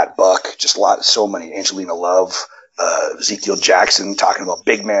Pat Buck, just so many, Angelina Love, Ezekiel Jackson talking about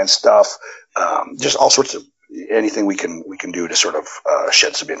big man stuff. Just all sorts of anything we can do to sort of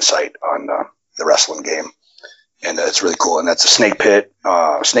shed some insight on the wrestling game. And it's really cool. And that's a Snake Pit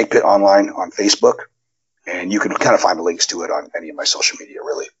online on Facebook. And you can kind of find the links to it on any of my social media,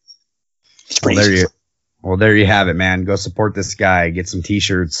 really. It's pretty easy. Well, there you have it, man. Go support this guy. Get some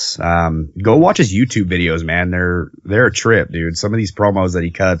t-shirts. Go watch his YouTube videos, man. They're a trip, dude. Some of these promos that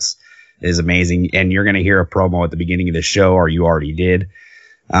he cuts is amazing. And you're going to hear a promo at the beginning of the show, or you already did.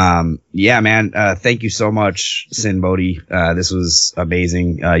 Yeah, man. Thank you so much, SINN BODHI. This was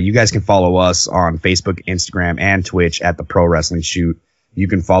amazing. You guys can follow us on Facebook, Instagram, and Twitch at The Pro Wrestling Shoot. You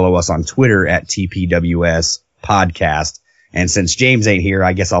can follow us on Twitter at TPWS Podcast. And since James ain't here,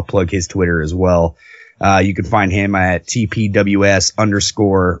 I guess I'll plug his Twitter as well. You can find him at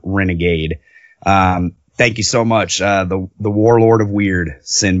TPWS_Renegade. Thank you so much. The Warlord of Weird,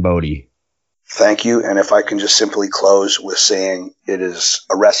 SINN BODHI. Thank you. And if I can just simply close with saying it is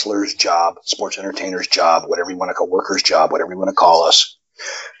a wrestler's job, sports entertainer's job, whatever you want to call, worker's job, whatever you want to call us,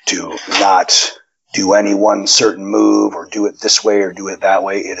 to not do any one certain move or do it this way or do it that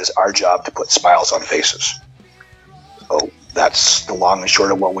way. It is our job to put smiles on faces. So that's the long and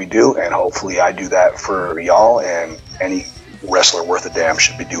short of what we do, and hopefully I do that for y'all, and any wrestler worth a damn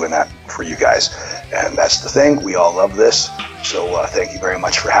should be doing that for you guys. And that's the thing. We all love this. So thank you very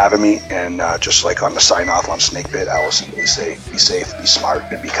much for having me. And just like on the sign off on Snake Pit, I will simply say, be safe, be smart,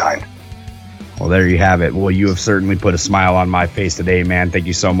 and be kind. Well, there you have it. Well, you have certainly put a smile on my face today, man. Thank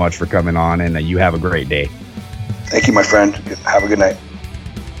you so much for coming on, and you have a great day. Thank you, my friend. Have a good night.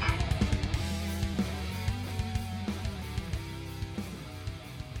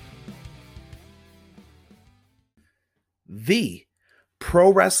 The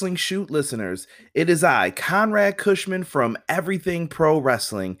Pro Wrestling Shoot listeners, it is I, Conrad Cushman from Everything Pro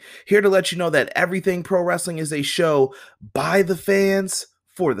Wrestling, here to let you know that Everything Pro Wrestling is a show by the fans,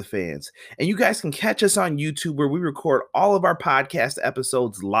 for the fans. And you guys can catch us on YouTube, where we record all of our podcast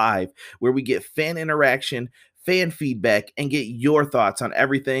episodes live, where we get fan interaction, fan feedback, and get your thoughts on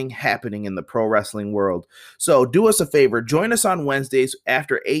everything happening in the pro wrestling world. So do us a favor, join us on Wednesdays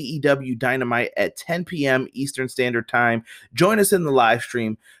after AEW Dynamite at 10 p.m. Eastern Standard Time. Join us in the live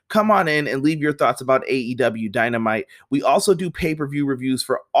stream. Come on in and leave your thoughts about AEW Dynamite. We also do pay-per-view reviews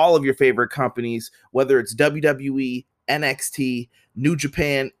for all of your favorite companies, whether it's WWE, NXT, New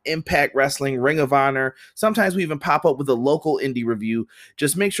Japan, Impact Wrestling, Ring of Honor. Sometimes we even pop up with a local indie review.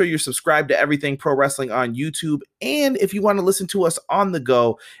 Just make sure you're subscribed to Everything Pro Wrestling on YouTube. And if you want to listen to us on the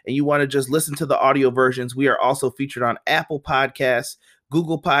go and you want to just listen to the audio versions, we are also featured on Apple Podcasts,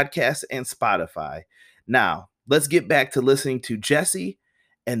 Google Podcasts, and Spotify. Now, let's get back to listening to Jesse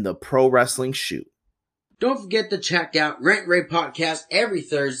and the Pro Wrestling Shoot. Don't forget to check out Rant Ray Podcast every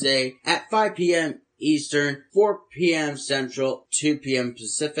Thursday at 5 p.m. Eastern, 4 p.m. Central, 2 p.m.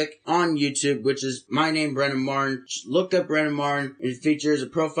 Pacific on YouTube, which is my name, Brennan Martin. Look up Brennan Martin. It features a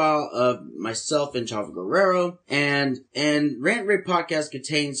profile of myself and Chavo Guerrero. And Rant Ray Podcast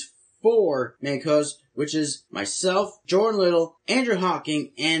contains 4 main hosts, which is myself, Jordan Little, Andrew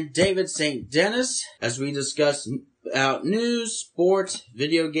Hawking, and David St. Dennis, as we discuss about news, sports,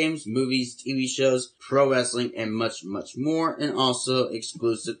 video games, movies, TV shows, pro wrestling, and much, much more, and also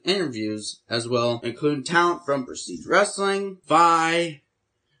exclusive interviews as well, including talent from Prestige Wrestling, Vi,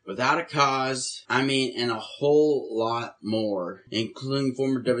 Without a Cause, and a whole lot more, including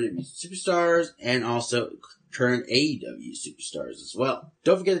former WWE superstars and also current AEW superstars as well.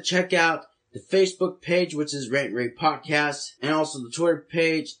 Don't forget to check out the Facebook page, which is Rant Ray Podcast, and also the Twitter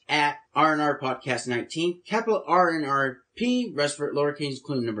page at RNR Podcast 19, capital RNRP, rest for lowercase,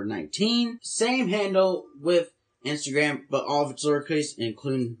 including number 19. Same handle with Instagram, but all of it's lowercase,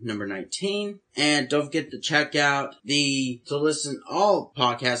 including number 19. And don't forget to check out to listen all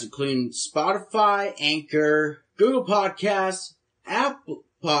podcasts, including Spotify, Anchor, Google Podcasts, Apple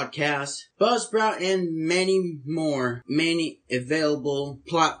Podcasts, Buzzsprout, and many more. Many available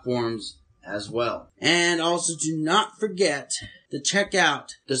platforms as well. And also do not forget to check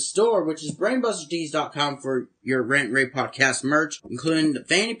out the store, which is brainbustertees.com, for your Rant Ray Podcast merch, including the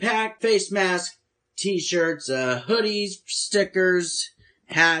fanny pack, face mask, t-shirts, hoodies, stickers,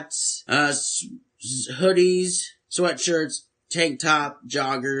 hats, hoodies, sweatshirts, tank top,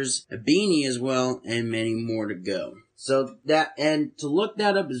 joggers, a beanie as well, and many more to go. So and to look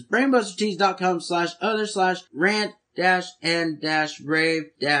that up is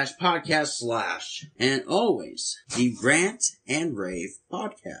brainbustertees.com/other/rant-and-rave-podcast/ and always the Rant and Rave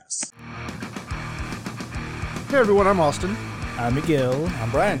Podcast. Hey everyone, I'm Austin. I'm Miguel.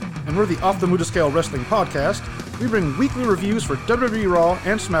 I'm Brian. And we're the Off the Muda Scale Wrestling Podcast. We bring weekly reviews for WWE Raw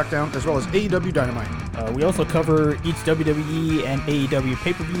and SmackDown, as well as AEW Dynamite. We also cover each WWE and AEW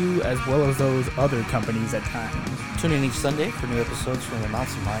pay-per-view, as well as those other companies at times. Tune in each Sunday for new episodes from the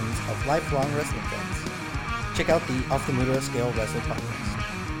mouths and minds of lifelong wrestling fans. Check out the Off the Muda Scale Wrestling Podcast.